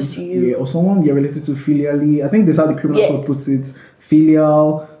person close to you. Yeah, or someone you're related to filially. I think that's how the criminal code puts it.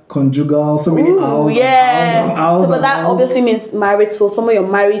 Filial, conjugal, so many hours. But that obviously means married, so someone you're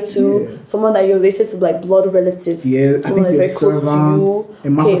married to, someone that you're related to, like blood relative. Yeah, someone I think that's very close to you. A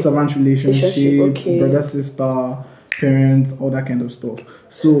master-servant relationship, Okay. brother, sister, parent, all that kind of stuff.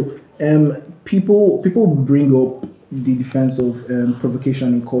 So people bring up the defense of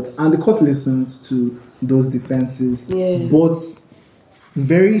provocation in court, and the court listens to those defenses, but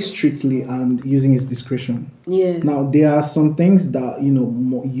very strictly and using its discretion. Now there are some things that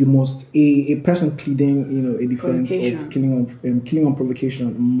you must a person pleading a defense of killing on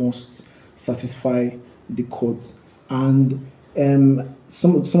provocation must satisfy the court, and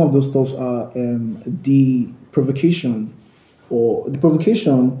some of those stuff are the provocation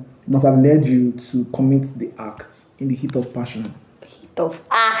must have led you to commit the act in the heat of passion.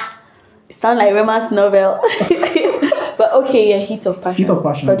 It sounds like a romance novel. But okay, heat of passion.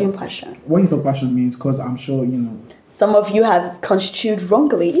 Sudden passion. What heat of passion means, because I'm sure some of you have construed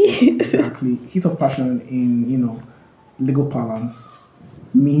wrongly. Exactly. Heat of passion in legal parlance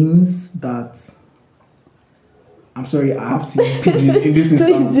means that, I'm sorry, I have to use pidgin in this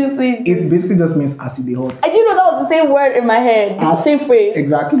instance. Please do. It basically just means acid dey hot. I do know that was the same word in my head. The same phrase.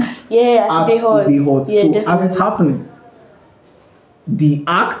 Exactly. Yeah, acid dey hot. Yeah, so definitely. As it's happening, the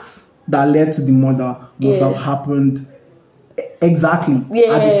act that led to the murder must have happened exactly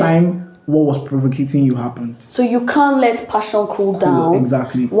at the time what was provoking you happened. So you can't let passion cool down.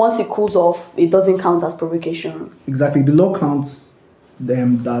 Exactly. Once it cools off, it doesn't count as provocation. Exactly. The law counts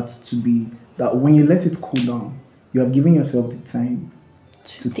that when you let it cool down, you have given yourself the time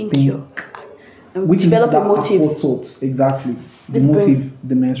to think and which develop is a motive. Thought. Exactly. The motive,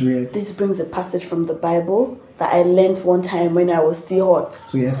 the mens rea. This brings a passage from the Bible that I learned one time when I was still hot.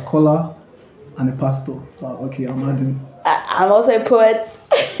 So you're a scholar and a pastor. Wow, okay, I'm adding. I'm also a poet.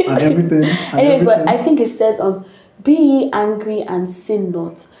 And everything. Anyways, but I think it says, be ye angry and sin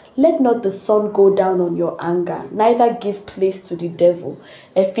not. Let not the sun go down on your anger, neither give place to the devil.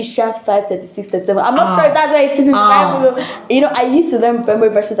 Ephesians 5:36-37. I'm not sure if that's why it is in the Bible. I used to learn memory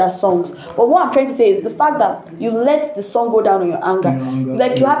verses as songs. But what I'm trying to say is the fact that you let the sun go down on your anger.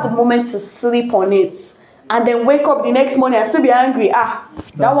 Like you have the moment to sleep on it. And then wake up the next morning and still be angry.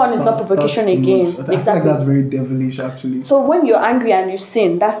 That one is not provocation again. Exactly. I feel like that's very devilish, actually. So when you're angry and you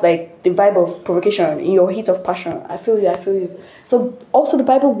sin, that's like the vibe of provocation in your heat of passion. I feel you. So also the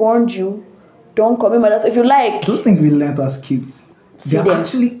Bible warned you, don't commit murder. So if you like... Those things we learned as kids, they are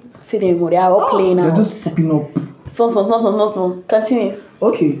actually... See them, they are all playing out. They're just popping up. Small. Continue.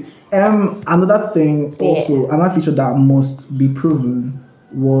 Okay. Another thing also, another feature that must be proven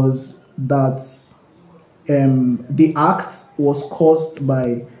was that the act was caused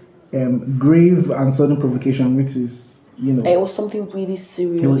by grave and sudden provocation, which is, It was something really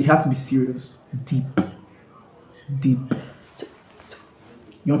serious. it had to be serious, deep.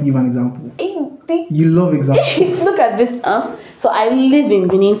 You want to give an example? You love examples. Look at this. So I live in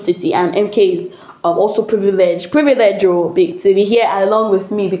Benin City, and MK is also privileged to be here along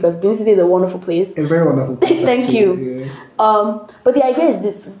with me, because Benin City is a wonderful place. A very wonderful place. Thank you. Yeah. But the idea is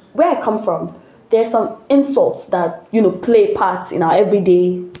this: where I come from, there's some insults that play parts in our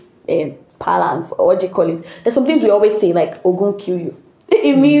everyday parlance, or what do you call it? There's some things we always say, like "Ogun kill you."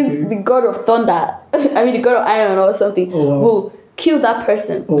 It means the god of thunder. I mean, the god of iron or something will kill that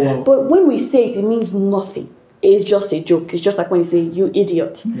person. But when we say it, it means nothing. It's just a joke. It's just like when you say "you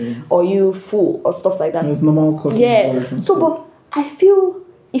idiot" or "you fool" or stuff like that. It's normal cause. So, but I feel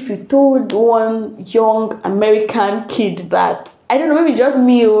if you told one young American kid that, I don't know, maybe just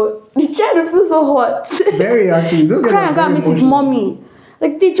me, the child will feel so hot. Very actually. Cry and go and meet his mommy.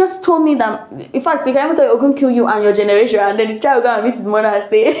 Like, they just told me that, in fact, they can even tell you, "I'm going to kill you and your generation," and then the child will go and meet his mother and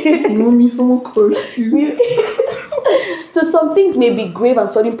say, "Mommy, someone cursed you." So some things may be grave and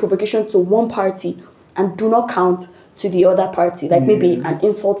sudden provocation to one party and do not count to the other party. Like maybe an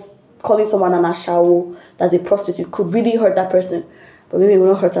insult, calling someone an ashawo, that's a prostitute, could really hurt that person, but maybe it will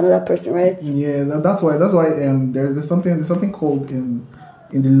not hurt another person, right? Yeah, that's why there's something called in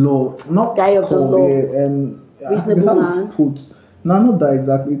the law, not Guy of the law. Reasonable man. No, not that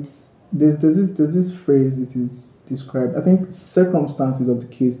exactly. There's this phrase. It is described. I think circumstances of the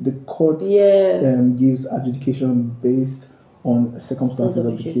case. The court gives adjudication based on circumstances of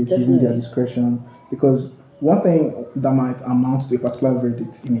the case, using their discretion. Because one thing that might amount to a particular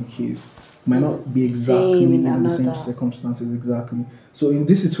verdict in a case might not be exactly in the same circumstances exactly. So in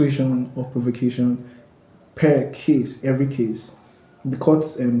this situation of provocation, per case, every case, the court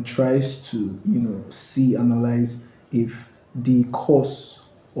tries to analyze if the cause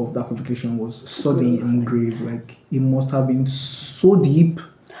of that provocation was sudden and grave. Like, it must have been so deep.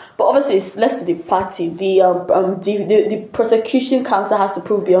 But obviously, it's left to the party. The prosecution counsel has to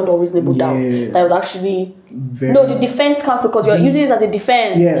prove beyond all reasonable doubt that was actually the defense counsel, because you're using it as a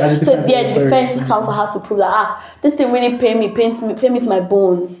defense. The defense counsel has to prove that this thing really pain me to my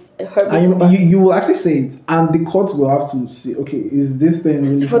bones. It hurt me so bad. You will actually say it, and the court will have to say, okay, is this thing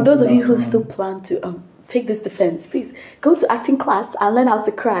really? So for those of you who still plan to take this defense, please go to acting class and learn how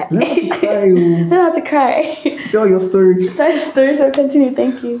to cry. Learn how to cry. Sell your story. So continue.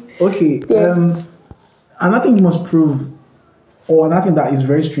 Thank you. Okay. Another thing you must prove, or another thing that is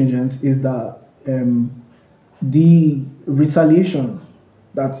very stringent, is that the retaliation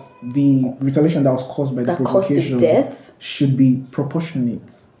that was caused by the provocation death should be proportionate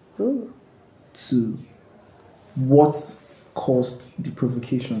to what caused the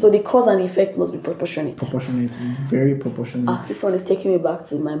provocation. So the cause and effect must be proportionate. Very proportionate. This one is taking me back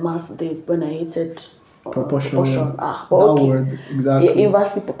to my maths days when I hated proportion. Word, exactly.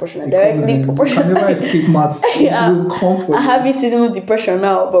 Inversely proportional, directly proportional. You can never escape maths. I have a seasonal depression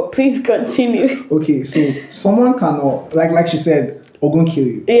now, but please continue. Okay, so someone cannot, like she said, Ogun kill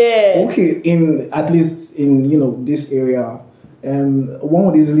you. Yeah. Okay, at least in this area, one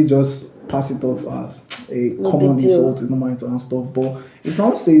would easily just pass it off as a common insult, and stuff. But if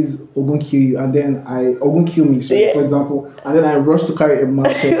someone says Ogun kill you, and then Ogun kill me, for example, and then I rush to carry a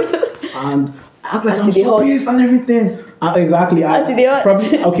machete and act like I'm so pissed and everything. Exactly.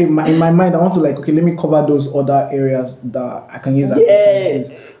 Probably in my mind I want to let me cover those other areas that I can use as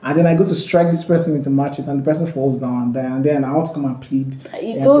defenses. And then I go to strike this person with the machete, and the person falls down, and then I want to come and plead.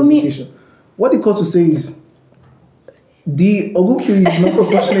 You told me. What the court to say is, the Ogunkiri is not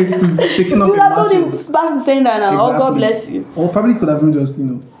proportionate to taking up a machete. You have told him back to saying that now. Exactly. Oh, God bless you. Or probably could have just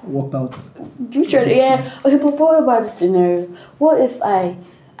walked out. Okay, but what about the scenario? What if I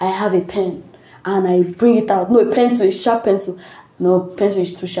have a pen and I bring it out? No, a pencil, a sharp pencil. No, pencil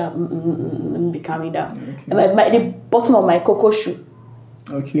is too sharp. Let me be calming down. Okay. The bottom of my cocoa shoe.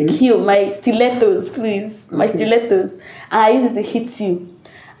 Okay. Heel, my stilettos, please. My stilettos. And I use it to hit you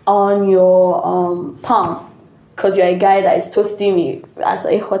on your palm. Because you're a guy that is toasting me as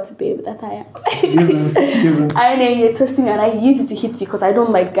a hot babe that I am. Given. And then you're toasting me and I use it to hit you because I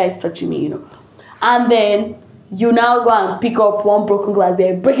don't like guys touching me, And then you now go and pick up one broken glass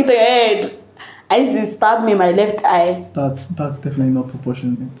there, break it on your head. I used to stab me in my left eye. That's definitely not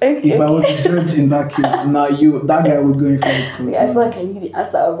proportionate. Okay. If I was a judge in that case, now that guy would go in for his clothes. I feel like I knew the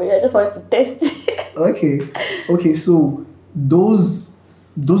answer already. I just wanted to test it. Okay, so those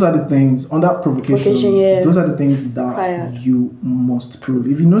those are the things under provocation. Yeah. Those are the things that you must prove.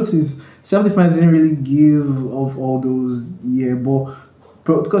 If you notice, self-defense didn't really give of all those, but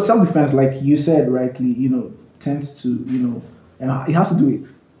because self-defense, like you said rightly, tends to, it has to do with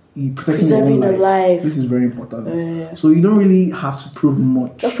protecting your own life. This is very important. So you don't really have to prove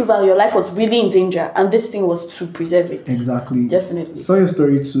much. Just prove that your life was really in danger, and this thing was to preserve it. Exactly. Definitely. Sell your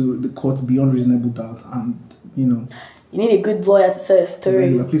story to the court beyond reasonable doubt, and you need a good lawyer to sell your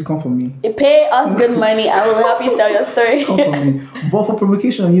story. Please come for me. You pay us good money, and we'll help you sell your story. Come for me. But for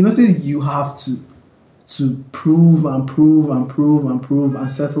provocation, you notice you have to prove and prove and prove and prove and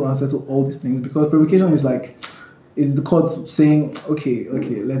settle all these things, because provocation is the court saying, okay,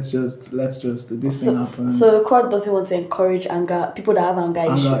 let's just this thing happen. So the court doesn't want to encourage anger, people that have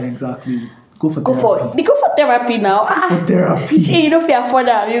anger issues. Exactly. Go for therapy. They go for therapy now. For therapy. You don't feel afford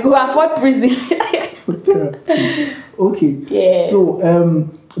that. You go afford prison. For therapy. Okay. Yeah. So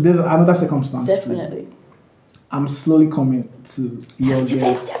there's another circumstance. Definitely. I'm slowly coming to your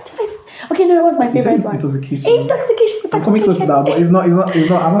defense. Okay, no, what's my favorite one? Intoxication. I'm coming close to that, but it's not.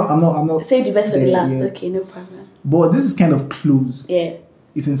 I'm not. Save the best for the last. Yet. Okay, no problem. But this is kind of close. Yeah.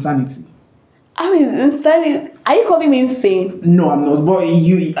 It's insanity. I mean, insanity. Are you calling me insane? No, I'm not. But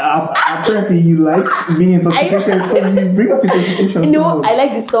you apparently you like being intoxicated because you bring up intoxication. No, I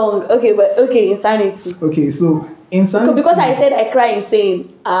like the song. Okay, insanity. Okay, so insanity. Because I said I cry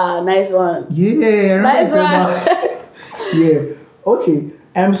insane. Nice one. Yeah. Nice one. Yeah. Okay.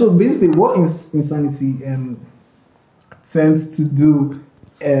 So basically, what insanity tends to do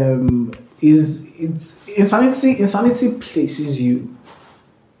is insanity places you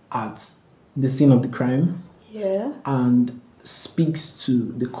at the scene of the crime. Yeah. And speaks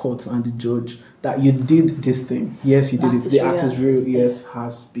to the court and the judge that you did this thing. Yes, you did it. The act is real. Yes,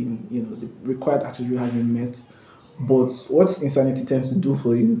 has been, the required act is real has been met. But what insanity tends to do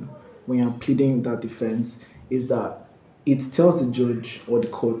for you when you're pleading that defense is that it tells the judge or the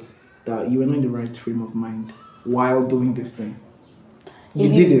court that you were not in the right frame of mind while doing this thing. You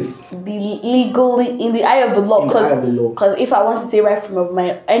did it. Legally, in the eye of the law. Because if I want to say right frame of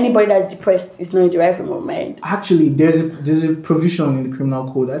mind, anybody that's depressed is not in the right frame of mind. Actually, there's a provision in the criminal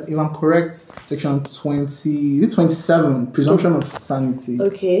code that, if I'm correct, section 27, presumption of sanity.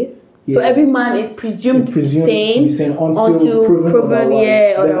 Okay. Yeah. So every man is presumed to be sane until proven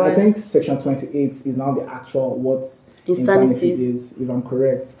otherwise. I think section 28 is now the actual what insanity is, if I'm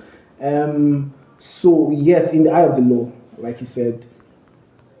correct. So yes, in the eye of the law, like you said,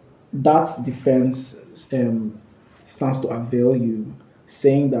 that defense stands to avail you,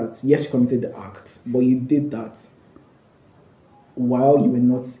 saying that yes, you committed the act, but you did that while you were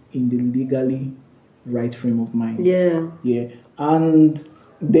not in the legally right frame of mind. Yeah. And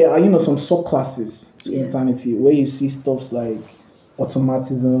there are, some subclasses to insanity where you see stuff like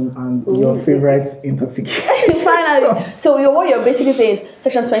automatism and your favorite intoxication. Finally. So what you're basically saying is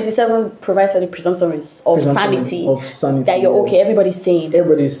Section 27 provides for the presumption of sanity. That you're okay, everybody's sane.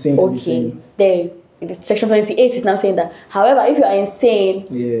 Everybody's sane to be sane. Then Section 28 is now saying that, however, if you are insane,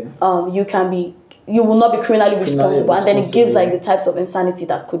 you will not be criminally responsible. And then it gives like the types of insanity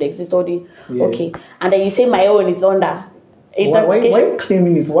that could exist. Okay. And then you say my own is under why are you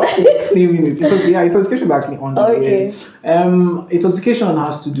claiming it? Why are you claiming it? Intoxication is actually under. Okay. Intoxication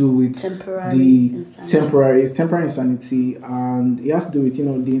has to do with temporary insanity, and it has to do with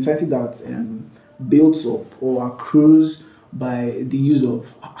the insanity that builds up or accrues by the use of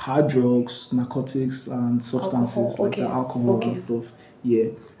hard drugs, narcotics, and substances like alcohol and stuff. Yeah.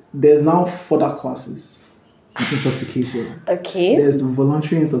 There's now further classes of intoxication. Okay. There's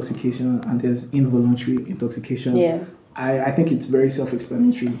voluntary intoxication and there's involuntary intoxication. Yeah. I think it's very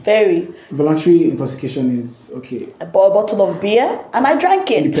self-explanatory. Very. Voluntary intoxication is okay. I bought a bottle of beer and I drank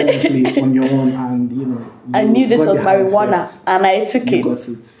it. Independently on your own, and I knew this was marijuana and I took it. Got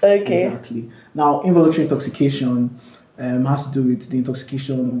it. Okay. Exactly. Now, involuntary intoxication has to do with the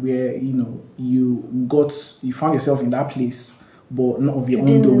intoxication where you found yourself in that place, but not of your own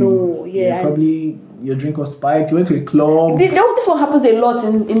doing. Know. Yeah. Probably your drink was spiked. You went to a club. This one happens a lot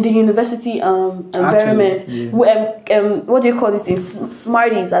in the university environment. Actually, yeah. What do you call these things?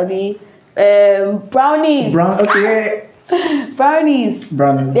 Smarties, brownies. Brownies.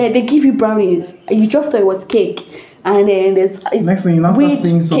 They give you brownies. You just thought it was cake. And then next thing you now start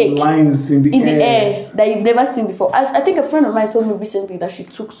seeing some lines in the air that you've never seen before. I think a friend of mine told me recently that she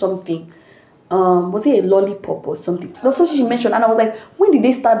took something. Was it a lollipop or something? There was something she mentioned, and I was like, when did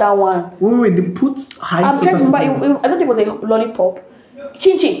they start that one? Wait, they put high. I'm trying to remember. I don't think it was a lollipop.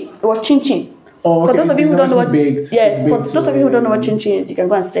 Chin chin. It was chin chin. Oh, For okay. those of you who don't know what, Baked. for those of you who don't know what chin chin is, you can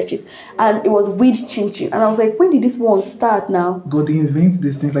go and search it. And it was weed chin chin, and I was like, when did this one start now? God, they invent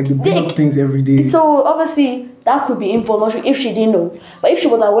these things, like they bring up things every day. So obviously that could be involuntary if she didn't know, but if she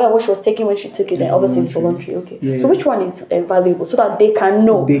was aware of what she was taking when she took it, then obviously it's voluntary. Okay. Yeah. So which one is valuable so that they can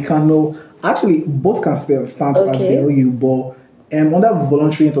know? They can know. Actually, both can still stand to avail you, but under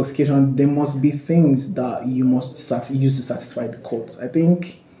voluntary intoxication, there must be things that you must use to satisfy the court. I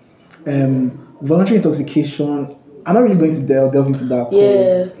think voluntary intoxication, I'm not really going to delve into that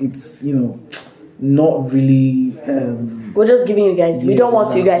because it's, not really... We're just giving you guys, we don't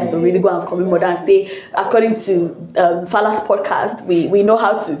want you guys to really go and commit murder and say, according to Fala's podcast, we know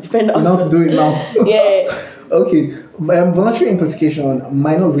how to defend ourselves. Not to do it now. Yeah. Okay, voluntary intoxication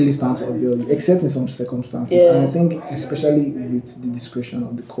might not really stand to avail you, except in some circumstances. Yeah. And I think especially with the discretion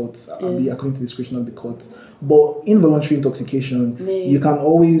of the court, according to the discretion of the court. But involuntary intoxication, it can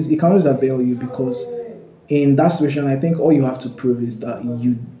always avail you, because in that situation, I think all you have to prove is that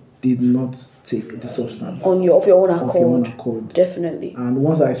you did not take the substance of your own accord. Definitely. And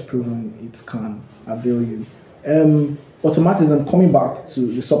once that is proven, it can avail you. Automatism, coming back to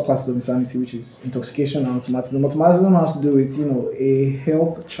the subclasses of insanity, which is intoxication and automatism. Automatism has to do with, a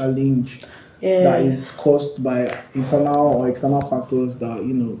health challenge that is caused by internal or external factors that,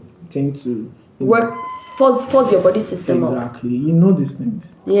 tend to force your body system up. Exactly. You know these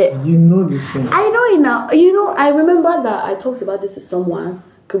things. Yeah. You know these things. I know it now. I remember that I talked about this with someone.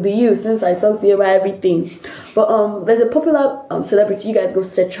 Could be you, since I talked to you about everything. But there's a popular celebrity, you guys go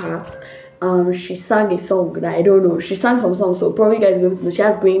search her. She sang a song that I don't know. She sang some songs, so probably you guys will be able to know. She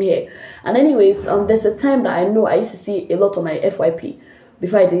has green hair. And anyways, there's a time that I know I used to see a lot on my FYP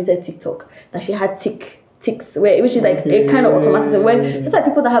before I deleted TikTok, that she had tics, which is like a kind of automatism where just like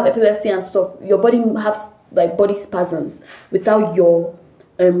people that have epilepsy and stuff, your body has like body spasms without your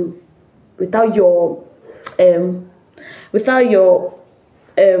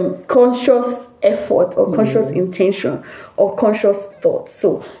conscious effort or conscious intention or conscious thought.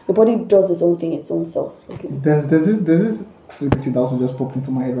 So the body does its own thing, its own self. Okay. There's this celebrity that also just popped into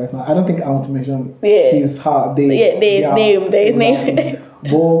my head right now. I don't think I want to mention his name.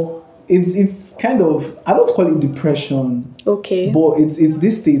 But it's kind of, I don't call it depression. Okay. But it's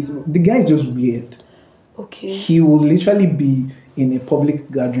this state. The guy is just weird. Okay. He will literally be in a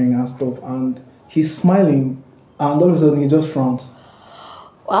public gathering and stuff, and he's smiling, and all of a sudden he just frowns.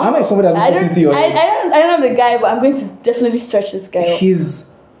 Wow. I don't know if somebody has spoken to you. I don't know the guy, but I'm going to definitely search this guy up. He's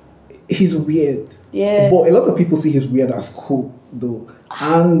weird. Yeah. But a lot of people see his weird as cool though.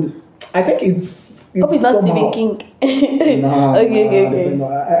 And I think it's hope it's not Stephen King. Okay. No,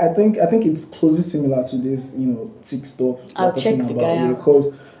 I think it's closely similar to this, tick stuff. I'll check the guy out.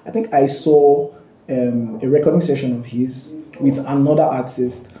 Because I think I saw a recording session of his with another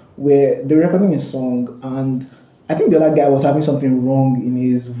artist where they're recording a song, and I think the other guy was having something wrong in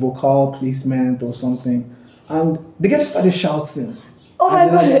his vocal placement or something, and the guy just started shouting. Oh my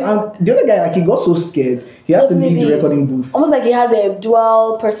god! And the other guy, he got so scared, he had to leave the recording booth. Almost like he has a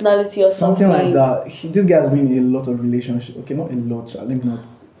dual personality or something. Something like that. This guy has been in a lot of relationships. Okay, not a lot. Let me not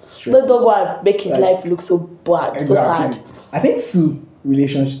stress. Let's not go and make his life look so bad, so sad. I think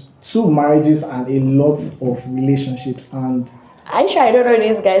two marriages and a lot of relationships. And are you sure I don't know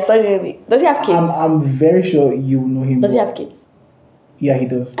this guy? Suddenly, does he have kids? I'm very sure you know him. Does he have kids? Yeah, he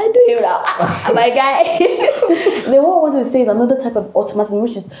does. I do him now. My guy. The one I wanted to say is another type of automatism,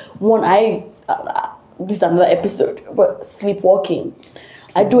 which is one this is another episode, but sleepwalking.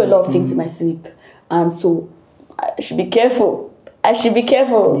 I do a lot of things in my sleep, and so I should be careful.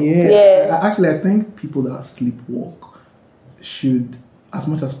 Yeah. Actually, I think people that sleepwalk should, as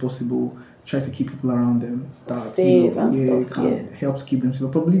much as possible, try to keep people around them that safe and stuff. Help to keep them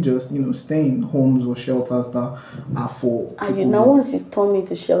safe. Probably just stay in homes or shelters that are for people. Now once you told me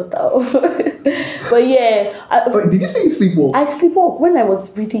to shelter, but yeah. Did you say you sleepwalk? I sleepwalk when I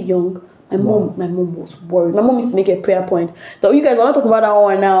was really young. My mom was worried. My mom used to make a prayer point. So you guys are not talking about that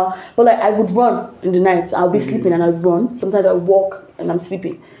one now. But like I would run in the night. I'll be sleeping and I'll run. Sometimes I'll walk and I'm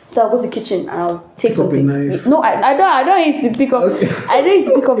sleeping. So I'll go to the kitchen and I'll take something. No, I don't used to pick up. Okay. I don't used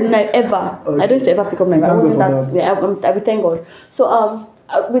to pick up knife ever. Okay. I don't used to ever pick up knife. I wasn't that. Yeah, I would thank God. So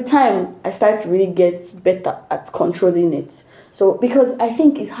with time I started to really get better at controlling it. So because I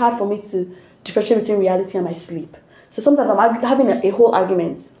think it's hard for me to differentiate between reality and my sleep. So sometimes I'm having a whole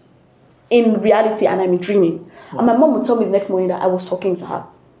argument in reality and I'm dreaming. And my mom would tell me the next morning that I was talking to her,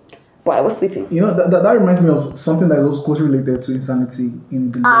 but I was sleeping. That reminds me of something that is also closely related to insanity in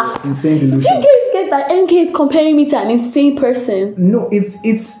the insane delusion. You get that MK is comparing me to an insane person. No, it's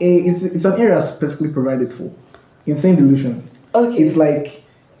an area specifically provided for insane delusion. Okay. It's like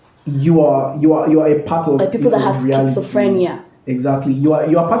you are a part of Like people that have reality. schizophrenia. Exactly. You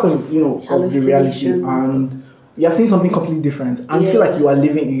are part of of the reality, and you are seeing something completely different, and you feel like you are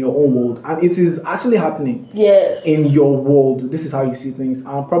living in your own world, and it is actually happening. Yes. In your world, this is how you see things,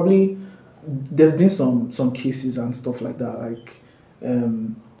 and probably there's been some cases and stuff like that, like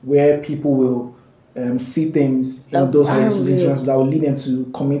where people will see things in those situations that will lead them to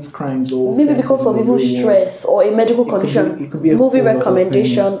commit crimes or maybe because of even stress or a medical condition. It could be a movie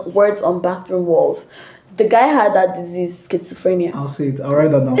recommendation: Words on Bathroom Walls. The guy had that disease, schizophrenia. I'll say it. I'll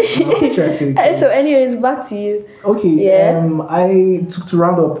write that down. I'll check it. So, anyways, back to you. Okay. Yeah. I took to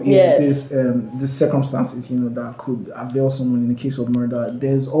round up this circumstances, that could avail someone in the case of murder.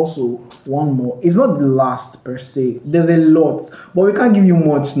 There's also one more. It's not the last per se. There's a lot, but we can't give you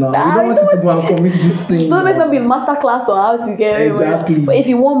much now. We don't want you to go and commit this thing. Don't let them be masterclass on how to get it. Exactly. But if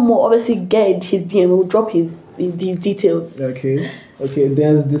you want more, obviously get his DM. We'll drop his details. Okay.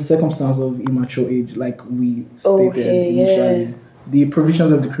 There's the circumstance of immature age, like we stated initially. Yeah. The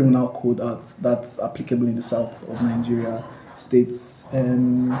provisions of the Criminal Code Act that's applicable in the south of Nigeria states,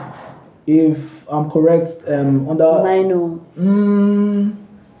 if I'm correct, under minor.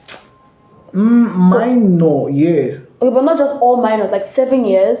 Minor, yeah. Okay, but not just all minors. Like 7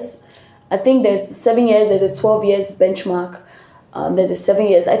 years. I think there's 7 years. There's a 12 years benchmark. There's a 7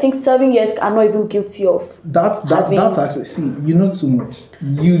 years. I think 7 years are not even guilty of that's actually, see, you know too much.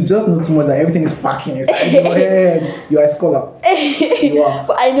 You just know too much that everything is packing. It's like in your head. You are a scholar. You are.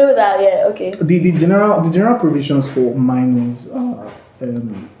 But I know that, yeah, okay. The general provisions for minors are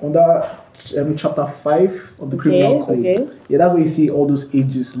under chapter 5 of the Criminal Code. Okay. Yeah, that's where you see all those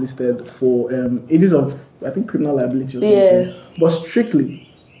ages listed for ages of, I think, criminal liability or something. Yeah. But strictly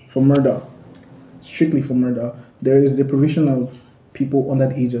for murder, there is the provision of people under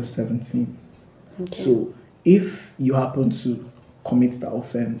the age of 17. Okay. So if you happen to commit the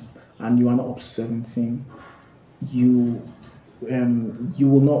offense and you are not up to 17, you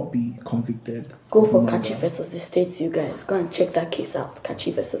will not be convicted. Go for Kachi versus the States, you guys. Go and check that case out.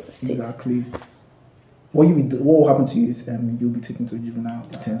 Kachi versus the States. Exactly. What will happen to you is you'll be taken to juvenile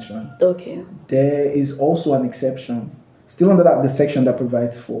detention. Okay. There is also an exception. Still under the section that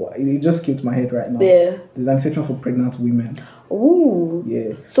provides for, it just skipped my head right now. Yeah. There's an exception for pregnant women. Ooh.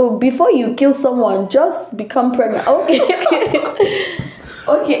 Yeah. So before you kill someone, just become pregnant. Okay.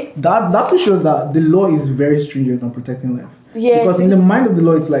 Okay. That shows that the law is very stringent on protecting life. Yes. Because in the mind of the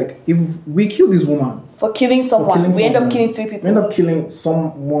law, it's like, if we kill this woman for killing someone, we end up killing 3 people. We end up killing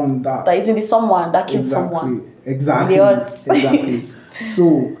someone that is in the someone that killed someone. Exactly.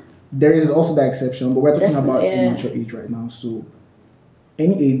 So there is also that exception, but we're talking about immature age right now. So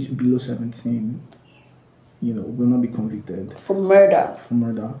any age below 17, will not be convicted for murder.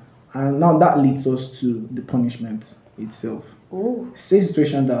 And now that leads us to the punishment itself. Ooh. Say a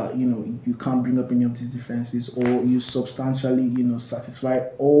situation that you can't bring up any of these defenses, or you substantially satisfy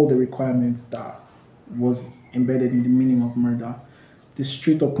all the requirements that was embedded in the meaning of murder. The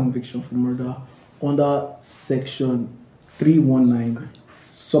straight up conviction for murder under section 319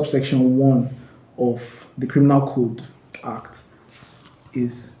 subsection 1 of the Criminal Code Act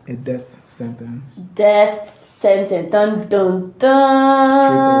is a death sentence. Death sentence. Dun dun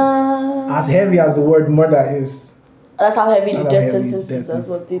dun. As heavy as the word murder is. That's how heavy the death sentence is. That's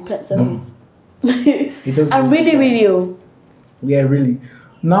what the pet sentence. And really. Yeah, really.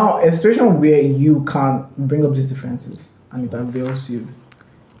 Now, a situation where you can bring up these defenses and it avails you,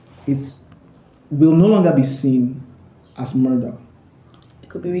 it will no longer be seen as murder. It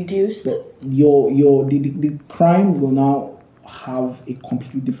could be reduced. But the crime will now have a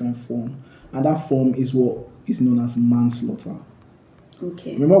completely different form, and that form is what is known as manslaughter.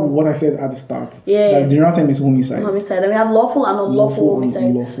 Okay. Remember what I said at the start? Yeah. That the general term is homicide. Then we have lawful and unlawful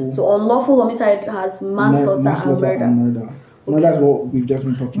homicide. So unlawful homicide has manslaughter and murder. Murder is what we've just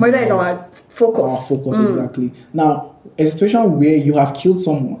been talking about. Murder is our focus. Exactly. Now, a situation where you have killed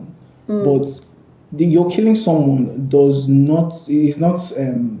someone, but you're killing someone is not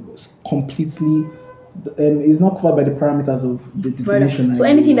completely, is not covered by the parameters of the definition. Murder. So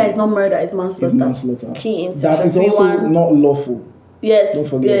anything that is not murder is manslaughter. Key in that is also not lawful. Yes. Don't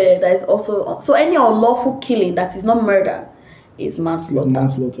forget. Yeah, that is also. So any unlawful killing that is not murder is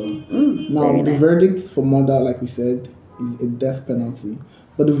manslaughter. Now, the verdict for murder, like we said, is a death penalty.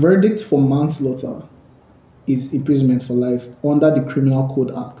 But the verdict for manslaughter is imprisonment for life under the Criminal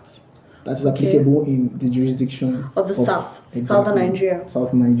Code Act. That is applicable in the jurisdiction of the South. Southern Nigeria.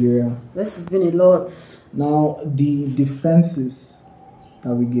 South Nigeria. This has been a lot. Now, the defenses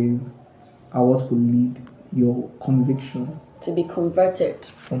that we gave are what will lead your conviction to be converted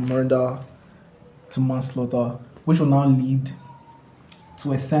from murder to manslaughter, which will now lead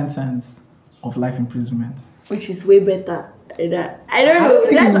to a sentence of life imprisonment. Which is way better than that. I don't know. I don't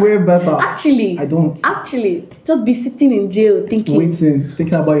think it's way better. Actually, I don't. Actually, just be sitting in jail thinking.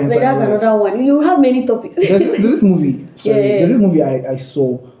 Thinking about your entire Like that's life. another one. You have many topics. There's this movie. Sorry, Yeah. there's this movie I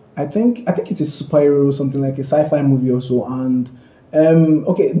saw. I think it's a superhero, something like a sci-fi movie also. And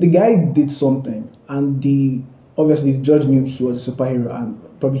okay, the guy did something, and obviously the judge knew he was a superhero, and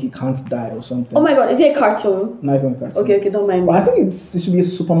probably he can't die or something. Oh my god, is it a cartoon? No, it's not a cartoon. Okay, don't mind me. But I think it should be a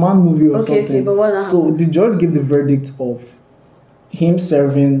Superman movie or something. Okay, but what happened? So the judge gave the verdict of him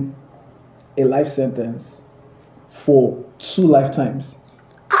serving a life sentence for 2 lifetimes.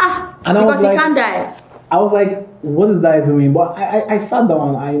 And because he can't die. I was like, what does that even mean? But I sat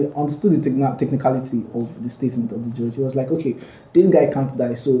down, I understood the technicality of the statement of the judge. He was like, okay, this guy can't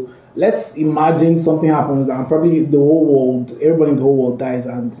die. So let's imagine something happens and probably the whole world, everybody in the whole world dies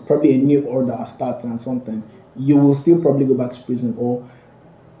and probably a new order starts and something. You will still probably go back to prison. Or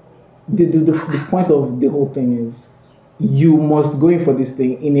the point of the whole thing is you must go in for this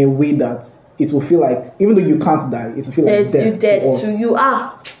thing in a way that it will feel like, even though you can't die, it will feel like death to us. To you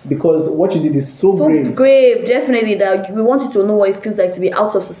are. Because what you did is so grave. Grave, definitely, that we want you to know what it feels like to be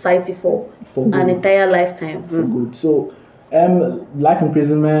out of society for an entire lifetime. For good. So, life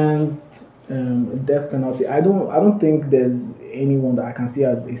imprisonment, death penalty. I don't think there's anyone that I can see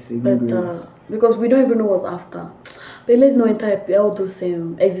as a saving grace. Because we don't even know what's after. But let's not enter all those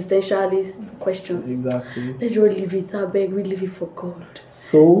existentialist questions. Exactly. Let's just leave it. I beg, we leave it for God.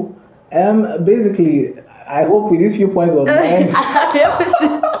 So, basically, I hope with these few points of mine.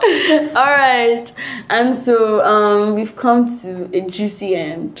 Alright. And so we've come to a juicy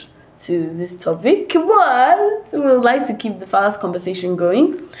end to this topic, but we would like to keep the fast conversation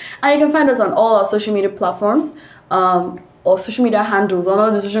going. And you can find us on all our social media platforms, or social media handles on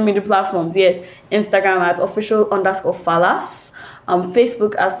all the social media platforms. Yes, Instagram at official_Falas,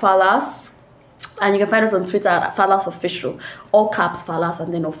 Facebook at Falas. And you can find us on Twitter at Falas Official, all caps Falas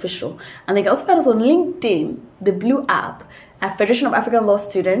and then official. And you can also find us on LinkedIn, the blue app, at Federation of African Law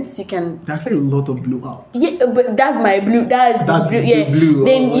Students. You can. There's actually a lot of blue apps. Yeah, but that's my blue. That's the blue. Yeah. The blue.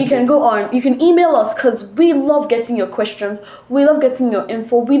 Then you can go on. You can email us because we love getting your questions. We love getting your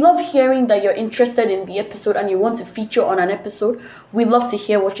info. We love hearing that you're interested in the episode and you want to feature on an episode. We love to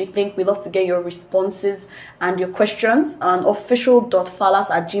hear what you think. We love to get your responses and your questions on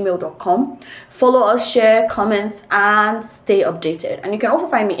official.falas@gmail.com. Follow us, share, comment, and stay updated. And you can also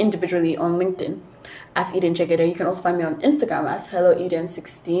find me individually on LinkedIn at Eden Chegede. You can also find me on Instagram as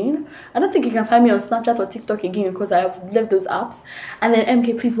HelloEden16. I don't think you can find me on Snapchat or TikTok again because I have left those apps. And then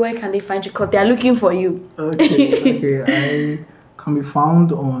MK, please, where can they find you? Because they are looking for you. Okay. I can be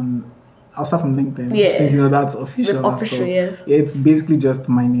found on. I'll start from LinkedIn. Yeah. Since that's official. Official, yes. Yeah, it's basically just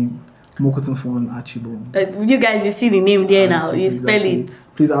my name, Mmokutmfon Archibong. You guys, you see the name there now. You spell Exactly. it.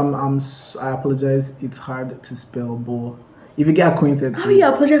 Please, I apologize. It's hard to spell, but if you get acquainted, How you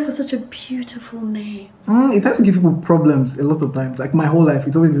apologize for such a beautiful name? It tends to give people problems a lot of times. Like my whole life,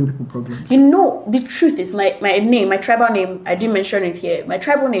 it's always giving people problems. You know, the truth is my name, my tribal name, I didn't mention it here. My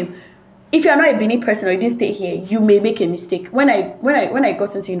tribal name, if you're not a Benin person or you didn't stay here, you may make a mistake. When I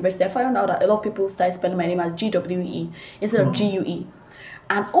got into university, I found out that a lot of people started spelling my name as GWE instead of GUE.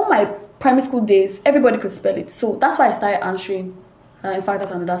 And all my primary school days, everybody could spell it. So that's why I started answering. In fact,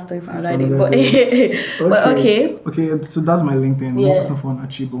 that's another story for another day. But okay. Okay, so that's my LinkedIn, Yeah. Mmokutmfon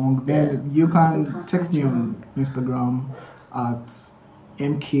Archibong. Then you can text me on Instagram at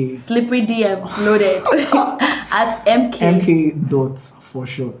MK. Slippery DMs loaded at MK.for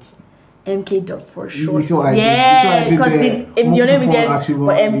short. MK for short. You see what I did? Yeah, because your name is Mmokutmfon here Archibong.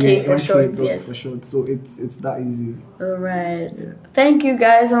 for MK Yeah, for short. MK Yes. for short. So it's that easy. All right. Yeah. Thank you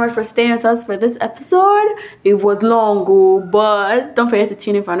guys so much for staying with us for this episode. It was long, but don't forget to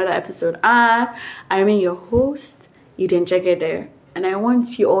tune in for another episode. And I'm your host, Eden Jegede. And I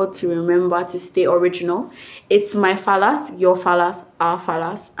want you all to remember to stay original. It's my Falas, your Falas, our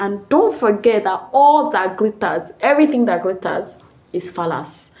Falas. And don't forget that all that glitters, everything that glitters is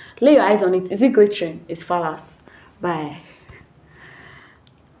Falas. Lay your eyes on it. Is it glittering? It's Falas. Bye.